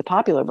tied to the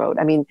popular vote.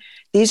 I mean,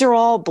 these are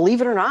all,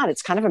 believe it or not,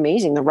 it's kind of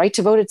amazing. The right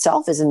to vote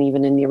itself isn't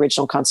even in the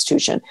original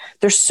Constitution.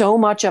 There's so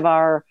much of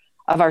our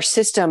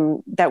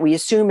system that we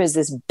assume is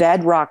this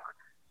bedrock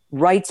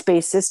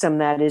rights-based system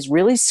that is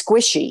really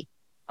squishy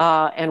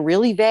and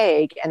really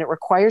vague, and it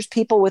requires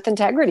people with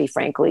integrity,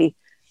 frankly,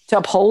 to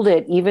uphold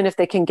it, even if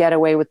they can get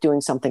away with doing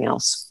something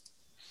else.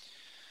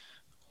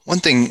 One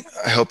thing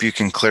I hope you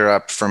can clear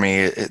up for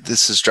me,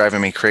 this is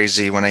driving me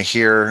crazy when I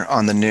hear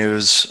on the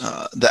news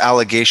the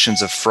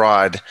allegations of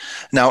fraud.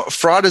 Now,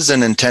 fraud is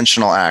an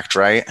intentional act,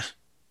 right?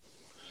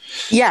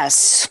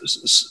 Yes.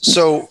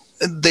 So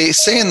they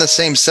say in the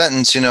same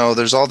sentence,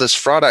 there's all this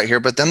fraud out here,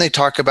 but then they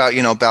talk about,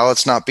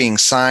 ballots not being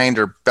signed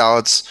or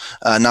ballots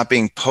not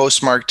being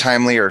postmarked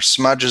timely or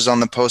smudges on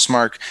the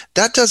postmark.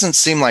 That doesn't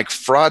seem like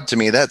fraud to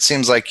me. That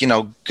seems like,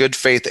 good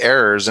faith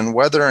errors. And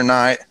whether or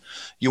not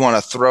you want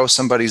to throw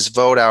somebody's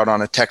vote out on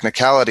a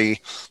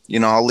technicality,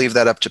 I'll leave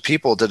that up to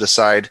people to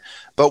decide.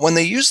 But when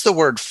they use the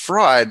word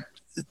fraud,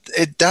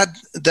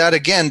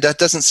 that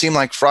doesn't seem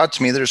like fraud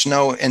to me. There's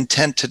no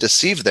intent to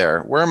deceive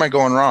there. Where am I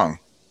going wrong?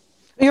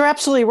 You're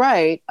absolutely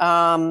right.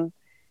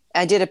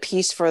 I did a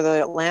piece for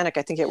the Atlantic,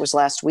 I think it was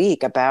last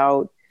week,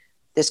 about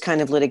this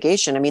kind of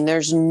litigation. I mean,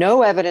 there's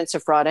no evidence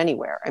of fraud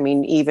anywhere. I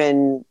mean,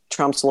 even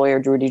Trump's lawyer,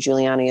 Rudy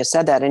Giuliani, has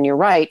said that. And you're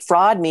right.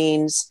 Fraud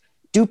means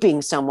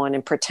duping someone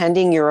and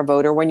pretending you're a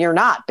voter when you're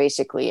not,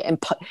 basically, and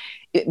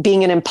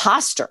being an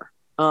imposter.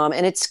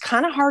 And it's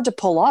kind of hard to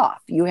pull off.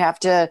 You have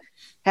to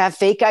have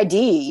fake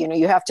ID.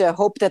 You have to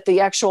hope that the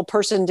actual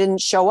person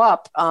didn't show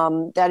up.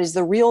 That is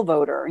the real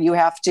voter. You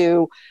have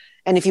to,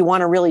 and if you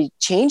want to really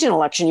change an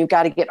election, you've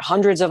got to get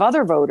hundreds of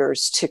other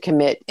voters to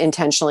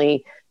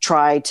intentionally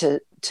try to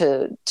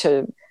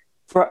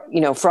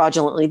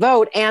fraudulently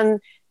vote. And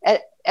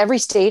every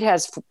state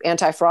has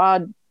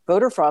anti-fraud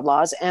voter fraud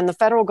laws, and the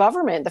federal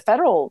government,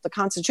 the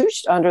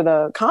Constitution under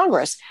the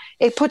Congress,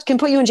 can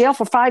put you in jail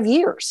for 5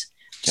 years.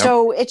 Yep.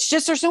 So it's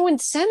just, there's no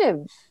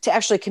incentive to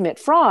actually commit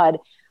fraud.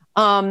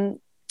 And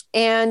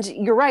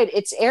you're right,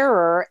 it's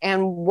error.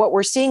 And what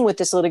we're seeing with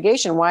this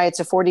litigation, why it's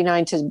a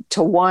 49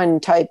 to 1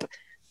 type,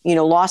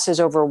 losses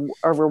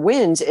over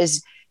wins,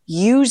 is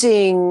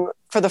using,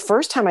 for the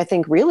first time, I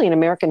think, really in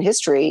American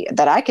history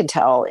that I can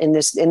tell, in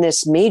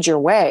this major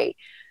way,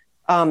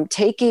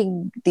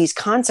 taking these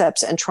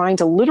concepts and trying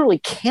to literally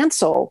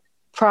cancel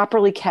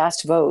properly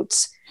cast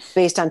votes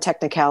based on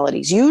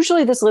technicalities.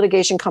 Usually this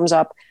litigation comes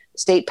up,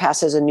 state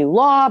passes a new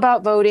law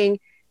about voting,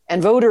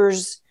 and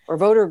voters or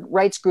voter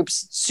rights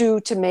groups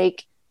sue to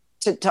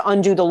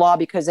undo the law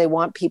because they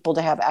want people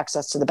to have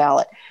access to the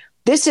ballot.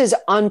 This is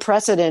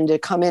unprecedented to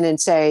come in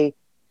and say,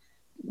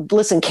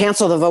 listen,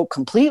 cancel the vote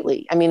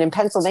completely. I mean, in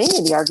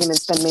Pennsylvania, the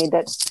argument's been made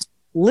that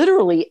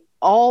literally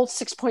all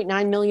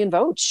 6.9 million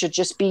votes should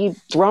just be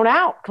thrown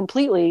out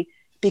completely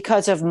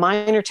because of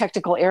minor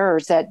technical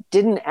errors that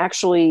didn't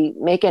actually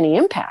make any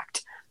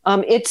impact.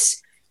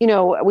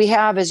 We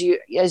have, as you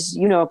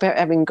know,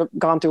 having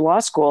gone through law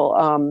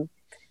school,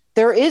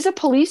 there is a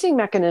policing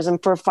mechanism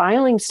for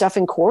filing stuff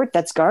in court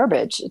that's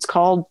garbage. It's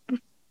called, in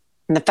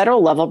the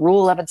federal level, Rule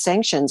 11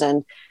 sanctions.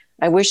 And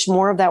I wish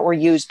more of that were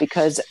used,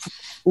 because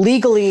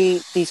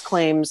legally these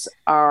claims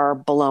are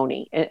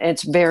baloney.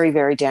 It's very,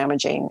 very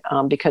damaging,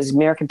 because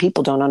American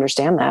people don't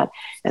understand that.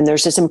 And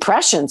there's this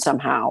impression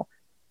somehow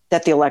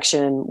that the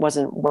election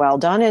wasn't well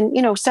done. And,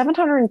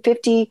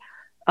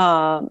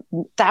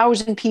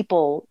 750,000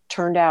 people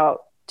turned out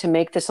to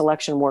make this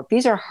election work.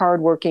 These are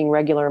hardworking,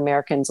 regular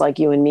Americans like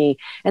you and me,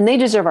 and they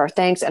deserve our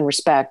thanks and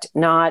respect,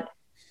 not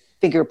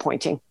figure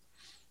pointing.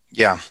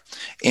 Yeah.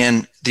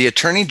 And the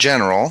Attorney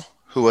General,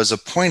 who was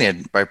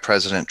appointed by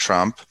President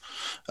Trump,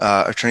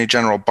 Attorney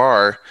General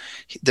Barr,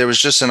 there was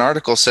just an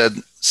article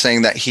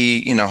saying that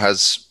he,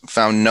 has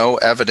found no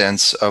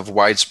evidence of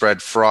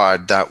widespread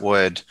fraud that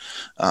would,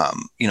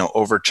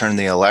 overturn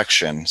the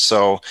election.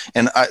 So,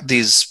 and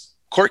these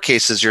court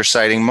cases you're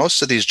citing,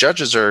 most of these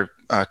judges are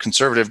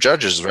conservative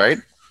judges, right?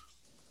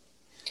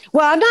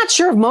 Well, I'm not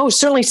sure of most.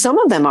 Certainly some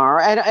of them are.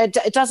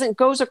 It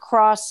goes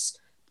across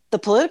the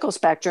political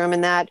spectrum,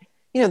 and that,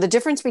 the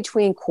difference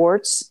between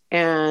courts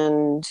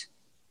and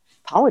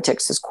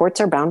politics is courts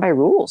are bound by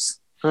rules.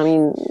 I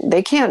mean,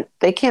 they can't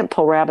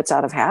pull rabbits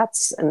out of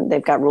hats, and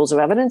they've got rules of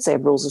evidence. They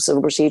have rules of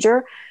civil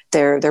procedure.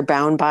 They're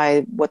bound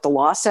by what the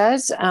law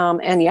says.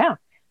 And yeah,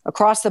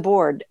 across the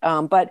board.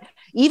 But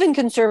even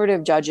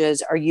conservative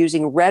judges are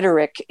using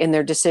rhetoric in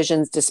their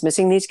decisions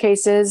dismissing these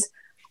cases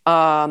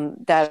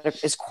that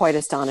is quite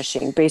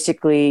astonishing.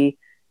 Basically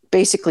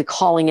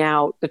calling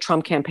out the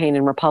Trump campaign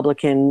and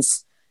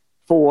Republicans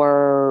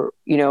for,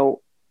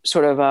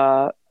 sort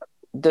of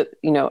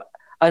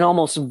an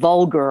almost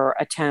vulgar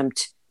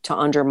attempt to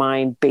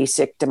undermine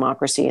basic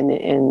democracy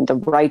and the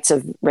rights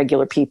of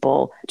regular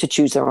people to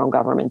choose their own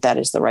government. That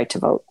is the right to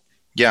vote.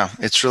 Yeah,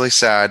 it's really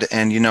sad.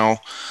 And,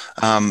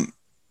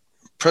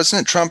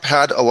 President Trump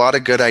had a lot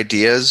of good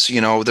ideas.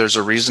 There's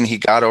a reason he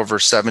got over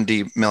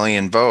 70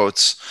 million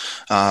votes,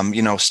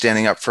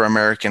 standing up for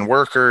American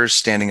workers,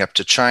 standing up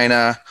to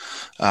China,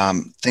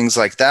 things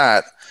like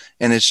that.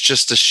 And it's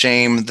just a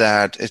shame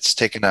that it's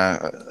taken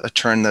a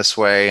turn this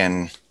way.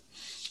 And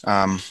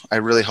I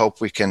really hope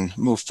we can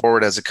move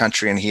forward as a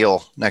country and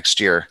heal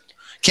next year.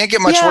 Can't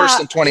get much worse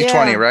than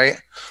 2020, right?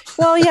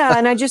 Well, yeah.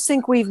 And I just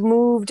think we've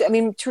moved. I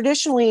mean,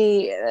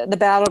 traditionally, the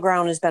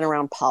battleground has been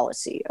around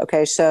policy.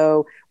 Okay.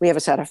 So we have a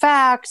set of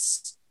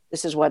facts.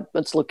 This is what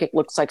looks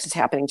like it's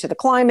happening to the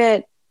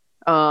climate.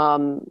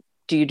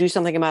 Do you do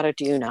something about it?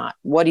 Do you not?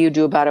 What do you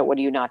do about it? What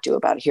do you not do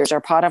about it? Here's our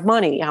pot of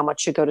money. How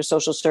much should go to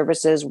social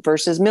services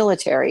versus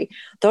military?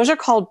 Those are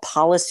called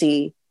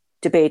policy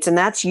debates. And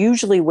that's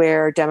usually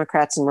where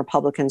Democrats and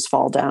Republicans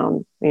fall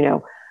down,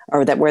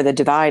 or that where the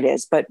divide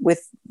is. But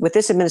with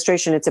this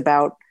administration, it's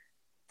about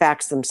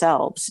facts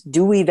themselves.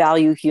 Do we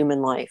value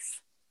human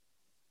life?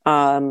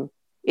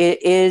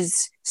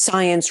 Is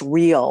science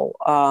real?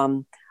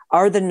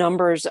 Are the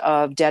numbers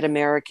of dead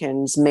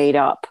Americans made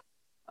up?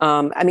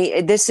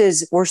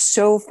 We're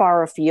so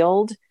far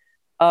afield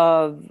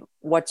of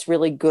what's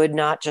really good,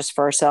 not just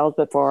for ourselves,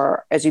 but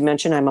for, as you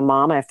mentioned, I'm a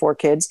mom, I have 4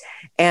 kids.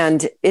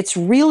 And it's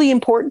really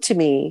important to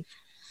me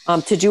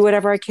to do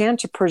whatever I can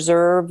to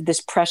preserve this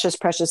precious,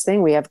 precious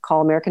thing we have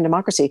called American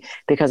democracy,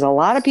 because a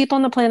lot of people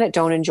on the planet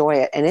don't enjoy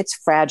it, and it's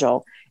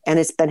fragile, and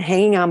it's been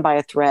hanging on by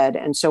a thread.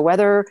 And so I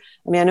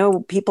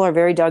know people are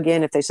very dug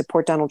in if they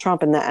support Donald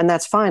Trump, and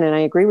that's fine. And I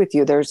agree with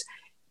you. There's,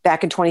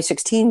 back in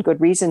 2016,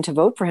 good reason to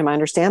vote for him. I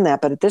understand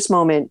that. But at this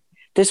moment,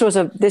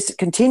 this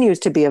continues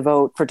to be a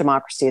vote for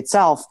democracy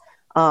itself.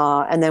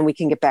 And then we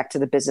can get back to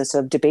the business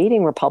of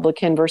debating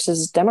Republican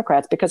versus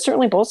Democrats, because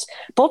certainly both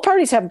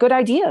parties have good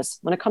ideas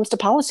when it comes to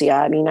policy.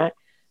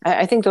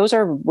 I think those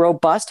are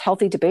robust,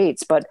 healthy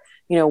debates. But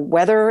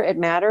whether it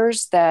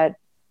matters that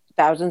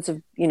thousands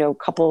of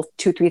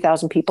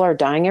 2,000-3,000 people are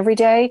dying every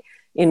day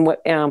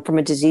from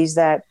a disease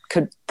that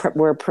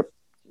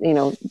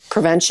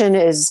prevention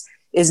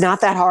is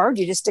not that hard.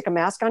 You just stick a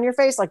mask on your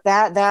face like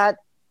that.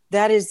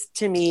 That is,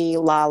 to me,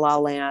 La La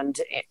Land,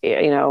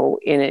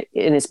 in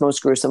its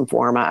most gruesome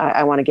form.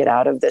 I want to get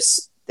out of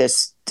this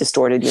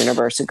distorted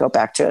universe and go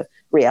back to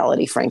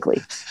reality,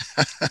 frankly.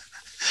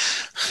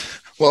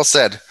 Well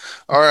said.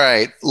 All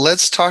right,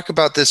 let's talk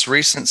about this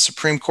recent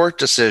Supreme Court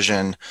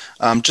decision.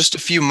 Just a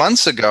few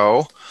months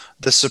ago,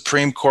 the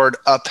Supreme Court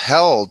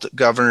upheld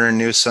Governor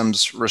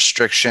Newsom's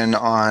restriction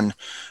on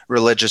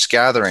religious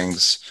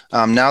gatherings.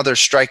 Now they're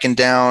striking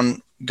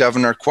down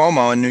Governor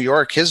Cuomo in New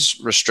York, his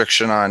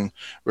restriction on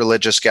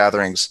religious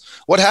gatherings.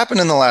 What happened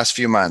in the last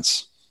few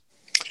months?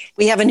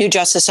 We have a new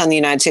justice on the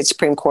United States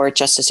Supreme Court,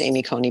 Justice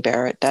Amy Coney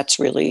Barrett. That's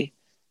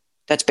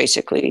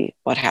basically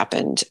what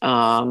happened.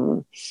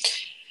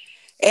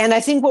 And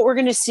I think what we're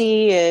going to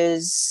see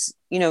is,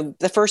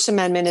 the First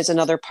Amendment is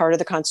another part of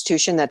the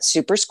Constitution that's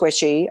super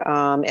squishy.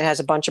 It has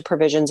a bunch of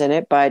provisions in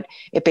it, but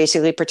it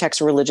basically protects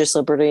religious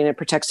liberty, and it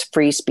protects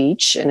free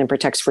speech, and it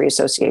protects free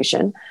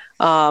association,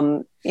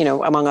 among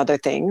other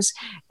things.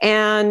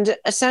 And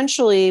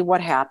essentially what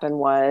happened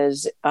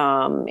was,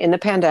 in the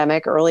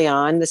pandemic early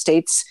on, the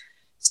states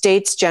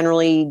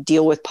generally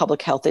deal with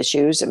public health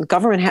issues, and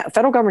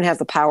federal government has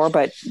the power,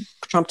 but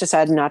Trump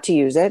decided not to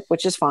use it,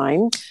 which is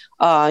fine.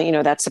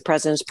 That's the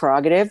president's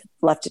prerogative,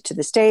 left it to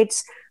the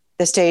states.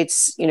 The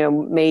states,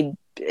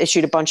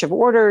 issued a bunch of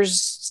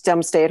orders,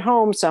 some stay at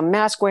home, some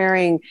mask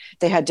wearing.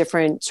 They had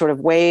different sort of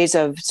ways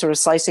of sort of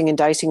slicing and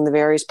dicing the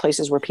various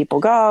places where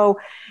people go.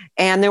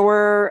 And there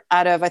were,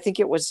 out of, I think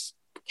it was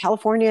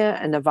California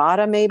and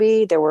Nevada,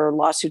 maybe, there were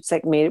lawsuits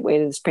that made it way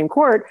to the Supreme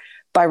Court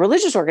by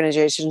religious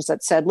organizations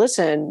that said,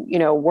 listen,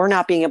 we're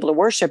not being able to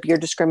worship, you're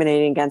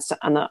discriminating against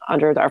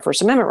under our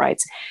First Amendment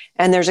rights.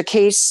 And there's a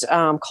case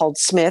called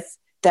Smith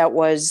that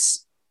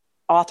was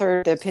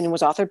the opinion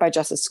was authored by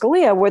Justice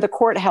Scalia, where the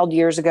court held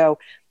years ago,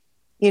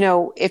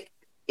 and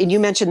you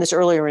mentioned this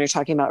earlier when you're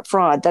talking about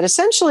fraud, that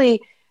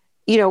essentially,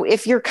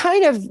 if you're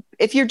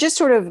just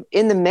sort of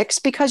in the mix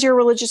because you're a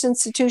religious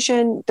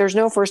institution, there's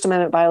no First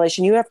Amendment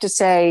violation. You have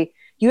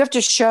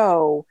to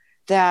show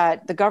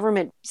that the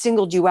government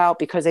singled you out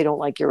because they don't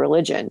like your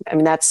religion.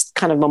 That's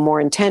kind of a more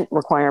intent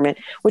requirement,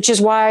 which is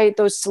why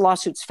those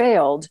lawsuits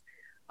failed.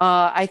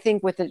 I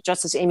think with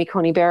Justice Amy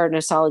Coney Barrett and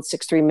a solid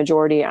 6-3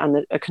 majority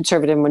a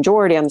conservative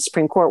majority on the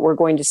Supreme Court, we're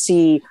going to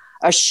see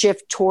a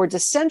shift towards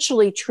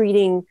essentially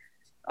treating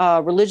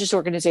religious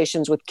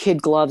organizations with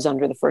kid gloves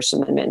under the First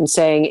Amendment, and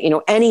saying,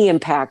 any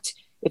impact,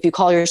 if you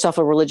call yourself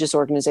a religious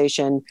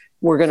organization,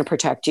 we're going to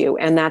protect you.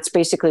 And that's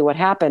basically what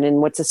happened. And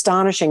what's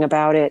astonishing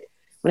about it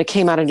when it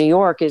came out of New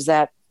York is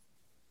that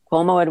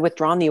Cuomo had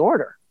withdrawn the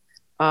order.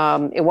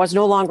 It was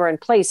no longer in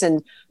place.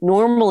 And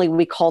normally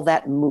we call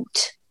that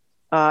moot.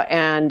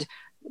 And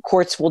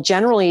courts will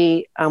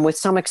generally, with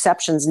some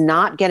exceptions,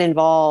 not get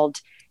involved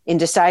in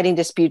deciding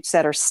disputes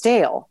that are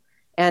stale.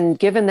 And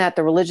given that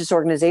the religious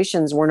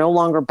organizations were no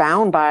longer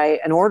bound by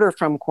an order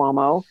from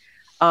Cuomo,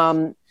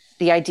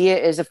 the idea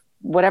is if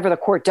whatever the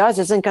court does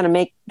isn't going to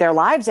make their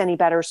lives any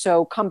better,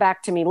 so come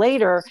back to me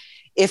later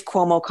if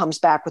Cuomo comes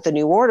back with a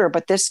new order.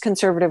 But this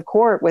conservative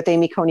court with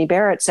Amy Coney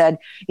Barrett said,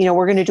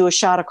 we're going to do a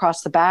shot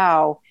across the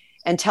bow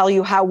and tell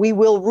you how we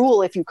will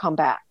rule if you come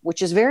back,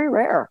 which is very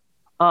rare.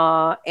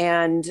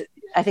 And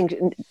I think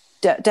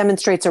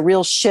demonstrates a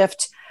real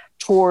shift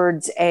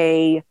towards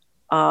a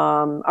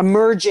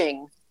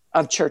merging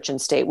of church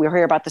and state. We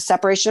hear about the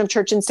separation of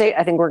church and state.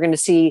 I think we're going to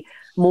see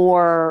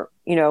more,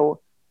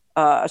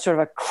 sort of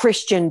a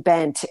Christian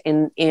bent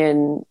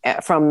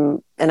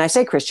from, and I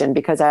say Christian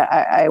because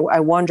I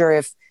wonder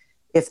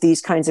if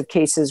these kinds of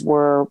cases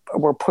were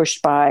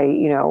pushed by,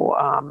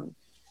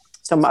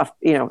 some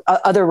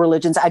other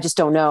religions. I just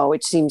don't know.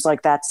 It seems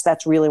like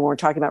that's really when we're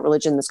talking about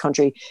religion in this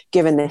country,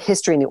 given the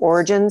history and the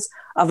origins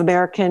of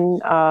American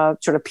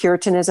sort of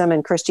Puritanism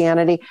and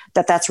Christianity,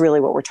 that's really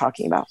what we're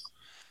talking about.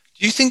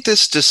 Do you think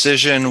this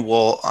decision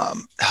will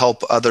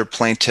help other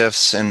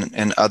plaintiffs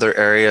in other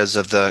areas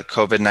of the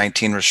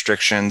COVID-19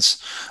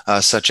 restrictions,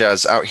 such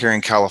as out here in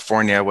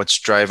California? What's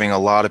driving a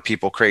lot of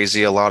people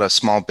crazy, a lot of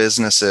small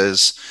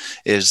businesses,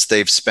 is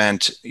they've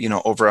spent,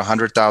 over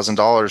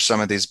 $100,000,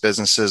 some of these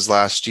businesses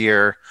last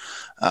year,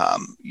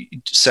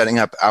 setting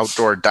up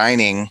outdoor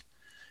dining.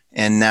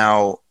 And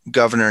now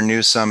Governor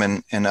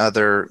Newsom and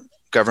other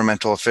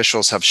governmental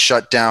officials have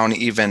shut down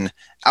even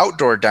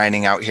outdoor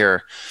dining out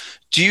here.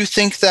 Do you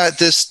think that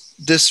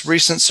this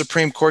recent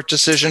Supreme Court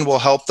decision will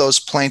help those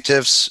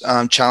plaintiffs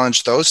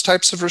challenge those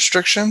types of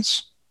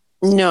restrictions?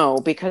 No,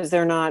 because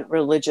they're not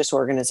religious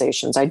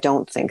organizations. I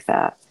don't think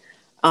that.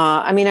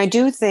 I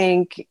do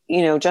think,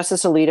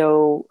 Justice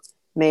Alito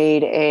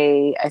made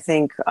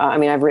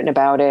I've written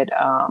about it,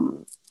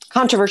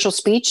 controversial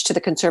speech to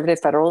the Conservative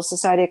Federalist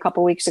Society a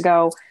couple weeks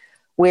ago,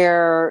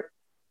 where,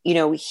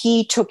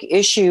 he took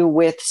issue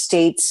with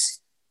states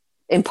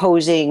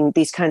imposing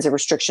these kinds of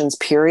restrictions,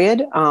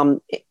 period.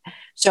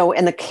 So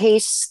in the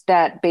case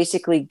that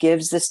basically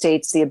gives the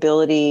states the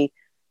ability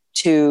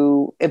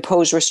to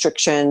impose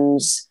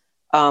restrictions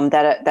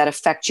that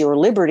affect your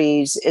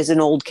liberties is an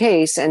old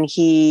case. And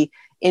he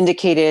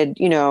indicated,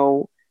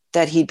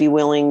 that he'd be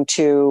willing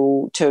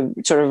to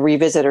sort of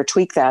revisit or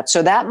tweak that.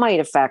 So that might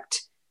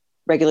affect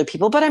regular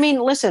people. But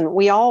listen,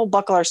 we all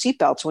buckle our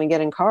seatbelts when we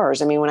get in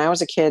cars. When I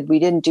was a kid, we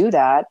didn't do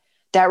that.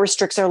 That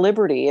restricts our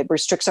liberty. It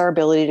restricts our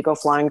ability to go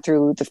flying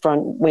through the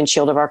front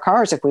windshield of our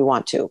cars if we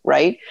want to,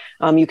 right?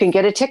 You can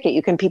get a ticket.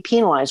 You can be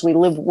penalized. We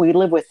live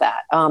with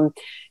that.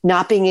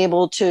 Not being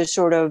able to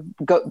sort of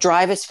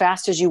drive as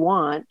fast as you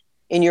want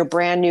in your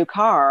brand new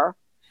car,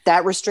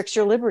 that restricts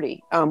your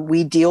liberty.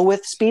 We deal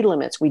with speed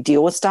limits. We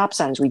deal with stop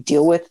signs. We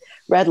deal with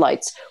red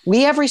lights.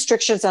 We have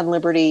restrictions on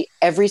liberty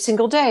every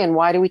single day. And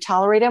why do we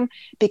tolerate them?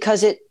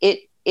 Because it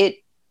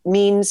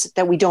means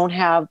that we don't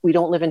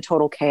live in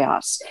total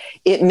chaos.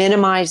 It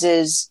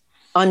minimizes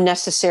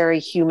unnecessary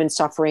human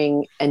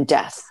suffering and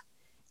death.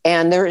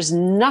 And there is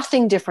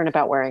nothing different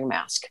about wearing a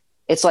mask.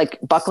 It's like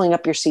buckling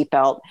up your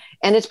seatbelt,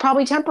 and it's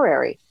probably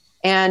temporary.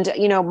 And,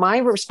 my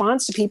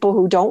response to people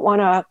who don't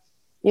want to,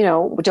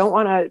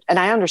 and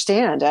I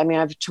understand, I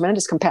have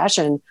tremendous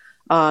compassion.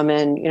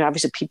 And,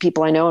 obviously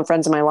people I know and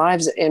friends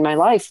in my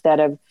life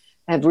that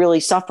have really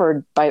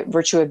suffered by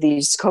virtue of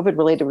these COVID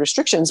related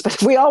restrictions. But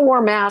if we all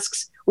wore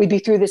masks, we'd be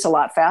through this a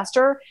lot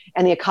faster,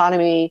 and the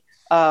economy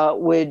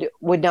would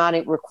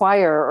not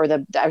require,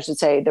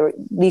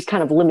 these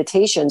kind of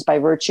limitations by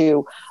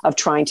virtue of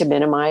trying to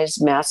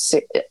minimize mass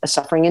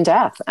suffering and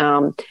death.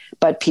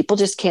 But people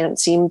just can't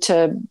seem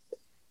to,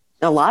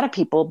 a lot of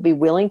people, be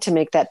willing to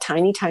make that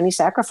tiny, tiny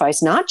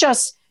sacrifice, not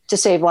just to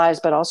save lives,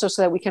 but also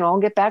so that we can all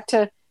get back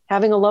to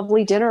having a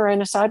lovely dinner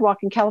and a sidewalk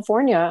in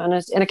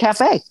California in a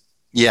cafe.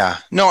 Yeah.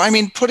 No,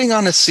 putting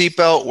on a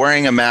seatbelt,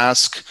 wearing a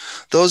mask,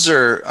 those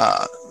are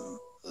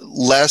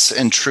less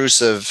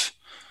intrusive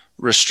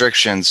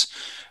restrictions.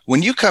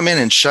 When you come in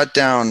and shut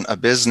down a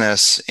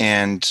business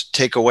and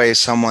take away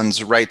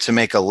someone's right to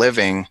make a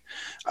living,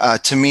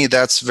 to me,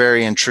 that's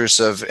very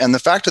intrusive. And the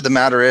fact of the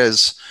matter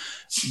is,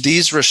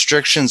 these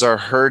restrictions are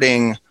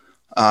hurting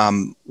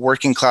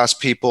working class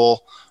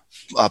people,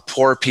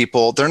 poor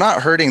people. They're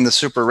not hurting the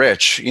super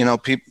rich.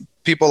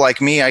 People like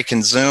me, I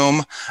can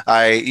Zoom. The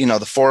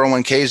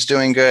 401k is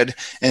doing good.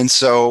 And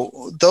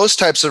so those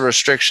types of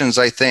restrictions,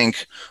 I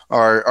think,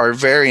 are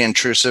very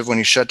intrusive when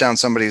you shut down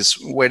somebody's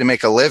way to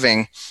make a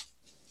living.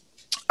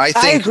 I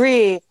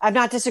agree. I'm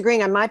not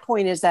disagreeing. And my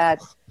point is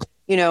that,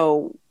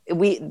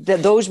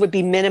 those would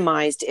be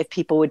minimized if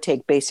people would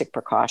take basic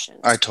precautions.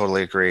 I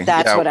totally agree.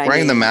 That's what I mean.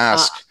 Wearing the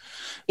mask.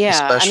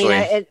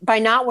 Especially. By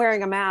not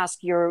wearing a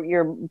mask,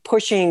 you're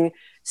pushing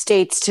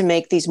states to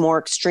make these more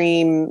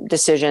extreme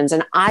decisions.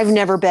 And I've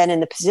never been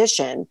in the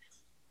position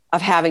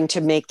of having to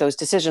make those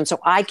decisions. So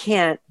I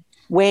can't,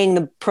 weighing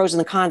the pros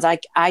and the cons,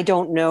 I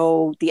don't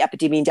know the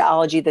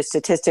epidemiology, the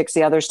statistics,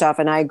 the other stuff.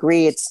 And I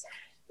agree,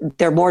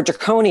 they're more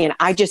draconian.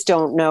 I just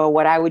don't know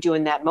what I would do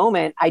in that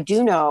moment. I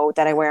do know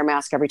that I wear a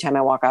mask every time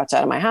I walk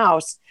outside of my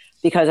house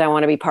because I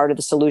want to be part of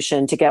the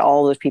solution to get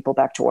all those people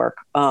back to work.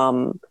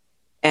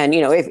 And,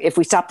 if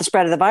we stop the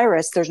spread of the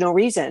virus, there's no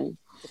reason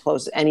to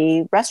close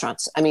any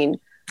restaurants. So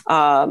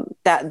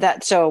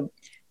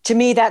to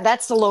me,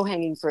 that's the low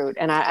hanging fruit.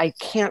 And I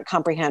can't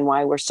comprehend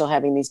why we're still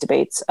having these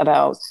debates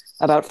about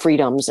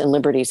freedoms and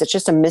liberties. It's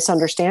just a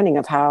misunderstanding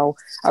of how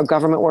our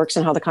government works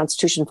and how the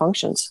Constitution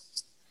functions.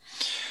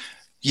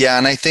 Yeah,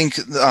 and I think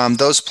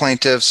those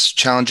plaintiffs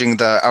challenging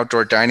the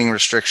outdoor dining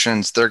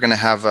restrictions, they're going to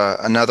have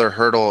another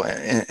hurdle,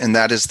 and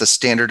that is the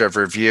standard of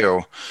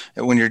review.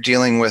 When you're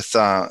dealing with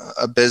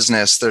a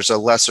business, there's a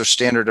lesser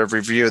standard of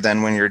review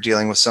than when you're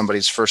dealing with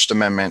somebody's First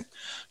Amendment.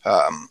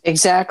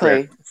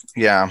 Exactly.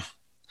 Yeah.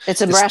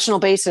 It's a rational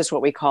basis,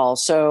 what we call.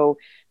 So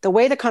the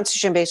way the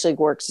Constitution basically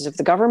works is if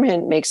the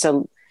government makes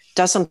a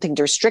does something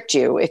to restrict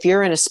you, if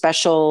you're in a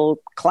special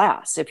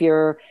class, if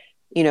you're,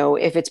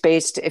 if it's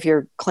based, if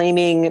you're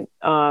claiming,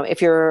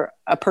 if you're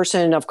a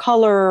person of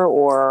color,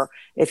 or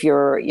if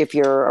you're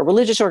a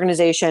religious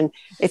organization,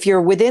 if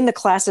you're within the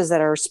classes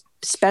that are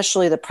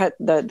especially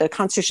the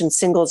Constitution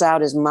singles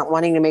out as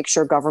wanting to make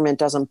sure government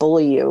doesn't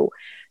bully you,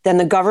 then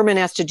the government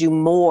has to do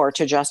more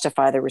to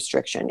justify the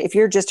restriction. If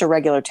you're just a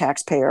regular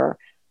taxpayer,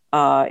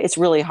 it's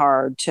really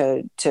hard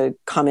to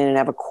come in and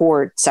have a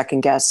court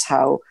second guess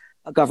how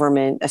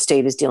a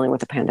state is dealing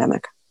with a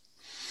pandemic.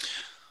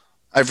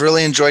 I've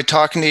really enjoyed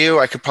talking to you.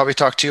 I could probably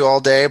talk to you all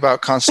day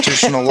about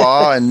constitutional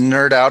law and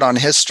nerd out on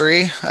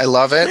history. I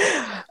love it.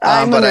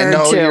 But I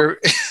know too.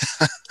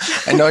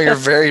 I know you're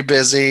very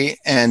busy,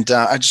 and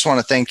I just want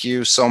to thank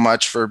you so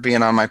much for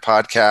being on my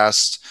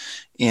podcast.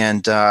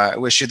 And I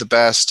wish you the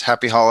best.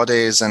 Happy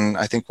holidays, and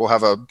I think we'll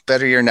have a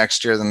better year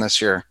next year than this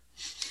year.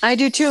 I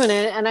do too,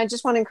 and I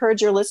just want to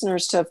encourage your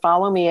listeners to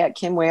follow me at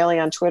Kim Whaley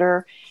on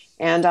Twitter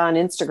and on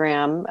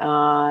Instagram,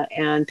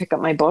 and pick up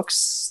my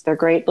books. They're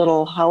great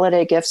little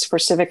holiday gifts for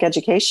civic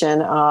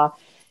education. I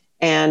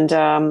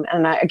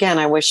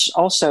wish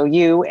also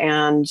you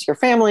and your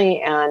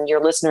family and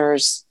your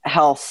listeners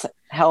health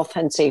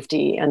and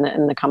safety in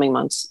the coming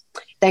months.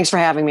 Thanks for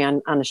having me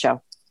on the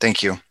show.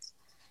 Thank you.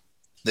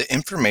 The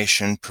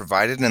information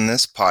provided in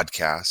this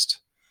podcast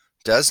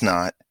does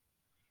not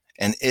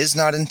and is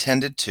not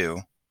intended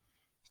to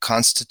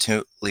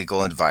constitute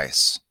legal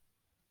advice.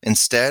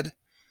 Instead,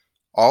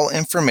 all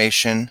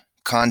information,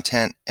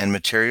 content, and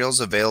materials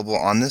available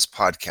on this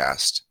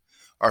podcast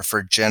are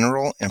for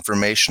general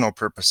informational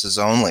purposes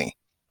only.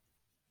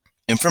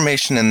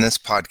 Information in this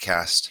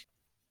podcast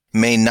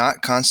may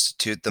not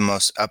constitute the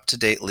most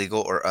up-to-date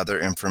legal or other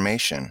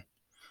information.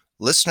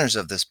 Listeners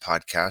of this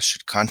podcast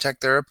should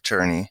contact their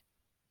attorney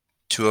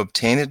to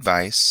obtain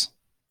advice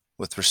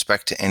with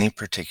respect to any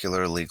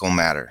particular legal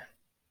matter.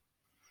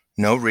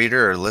 No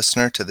reader or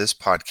listener to this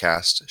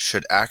podcast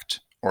should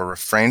act or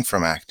refrain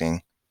from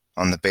acting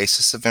on the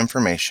basis of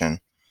information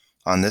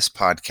on this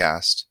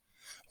podcast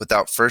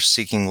without first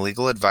seeking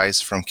legal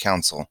advice from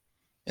counsel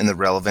in the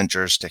relevant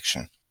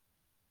jurisdiction.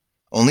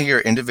 Only your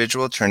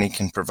individual attorney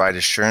can provide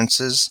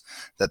assurances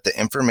that the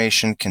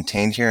information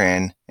contained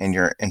herein and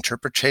your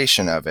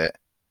interpretation of it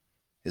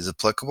is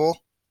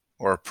applicable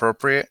or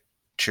appropriate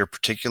to your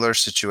particular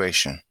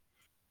situation.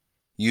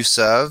 Use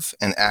of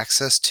and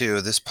access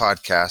to this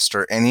podcast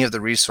or any of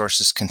the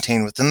resources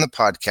contained within the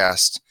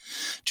podcast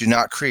do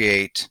not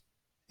create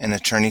an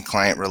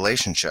attorney-client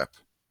relationship.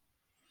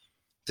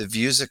 The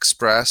views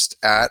expressed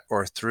at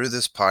or through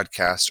this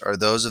podcast are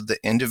those of the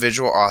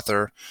individual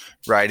author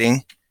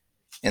writing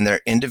in their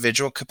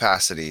individual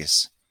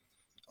capacities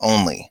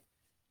only,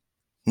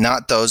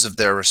 not those of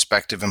their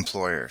respective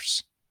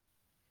employers.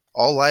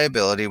 All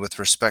liability with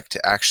respect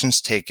to actions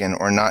taken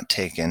or not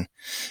taken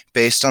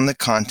based on the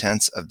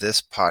contents of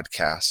this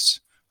podcast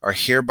are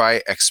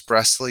hereby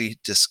expressly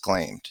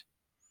disclaimed.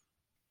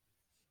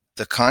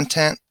 The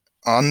content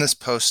on this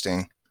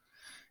posting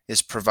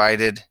is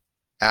provided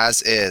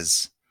as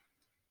is.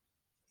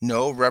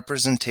 No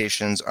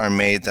representations are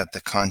made that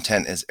the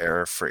content is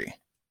error-free.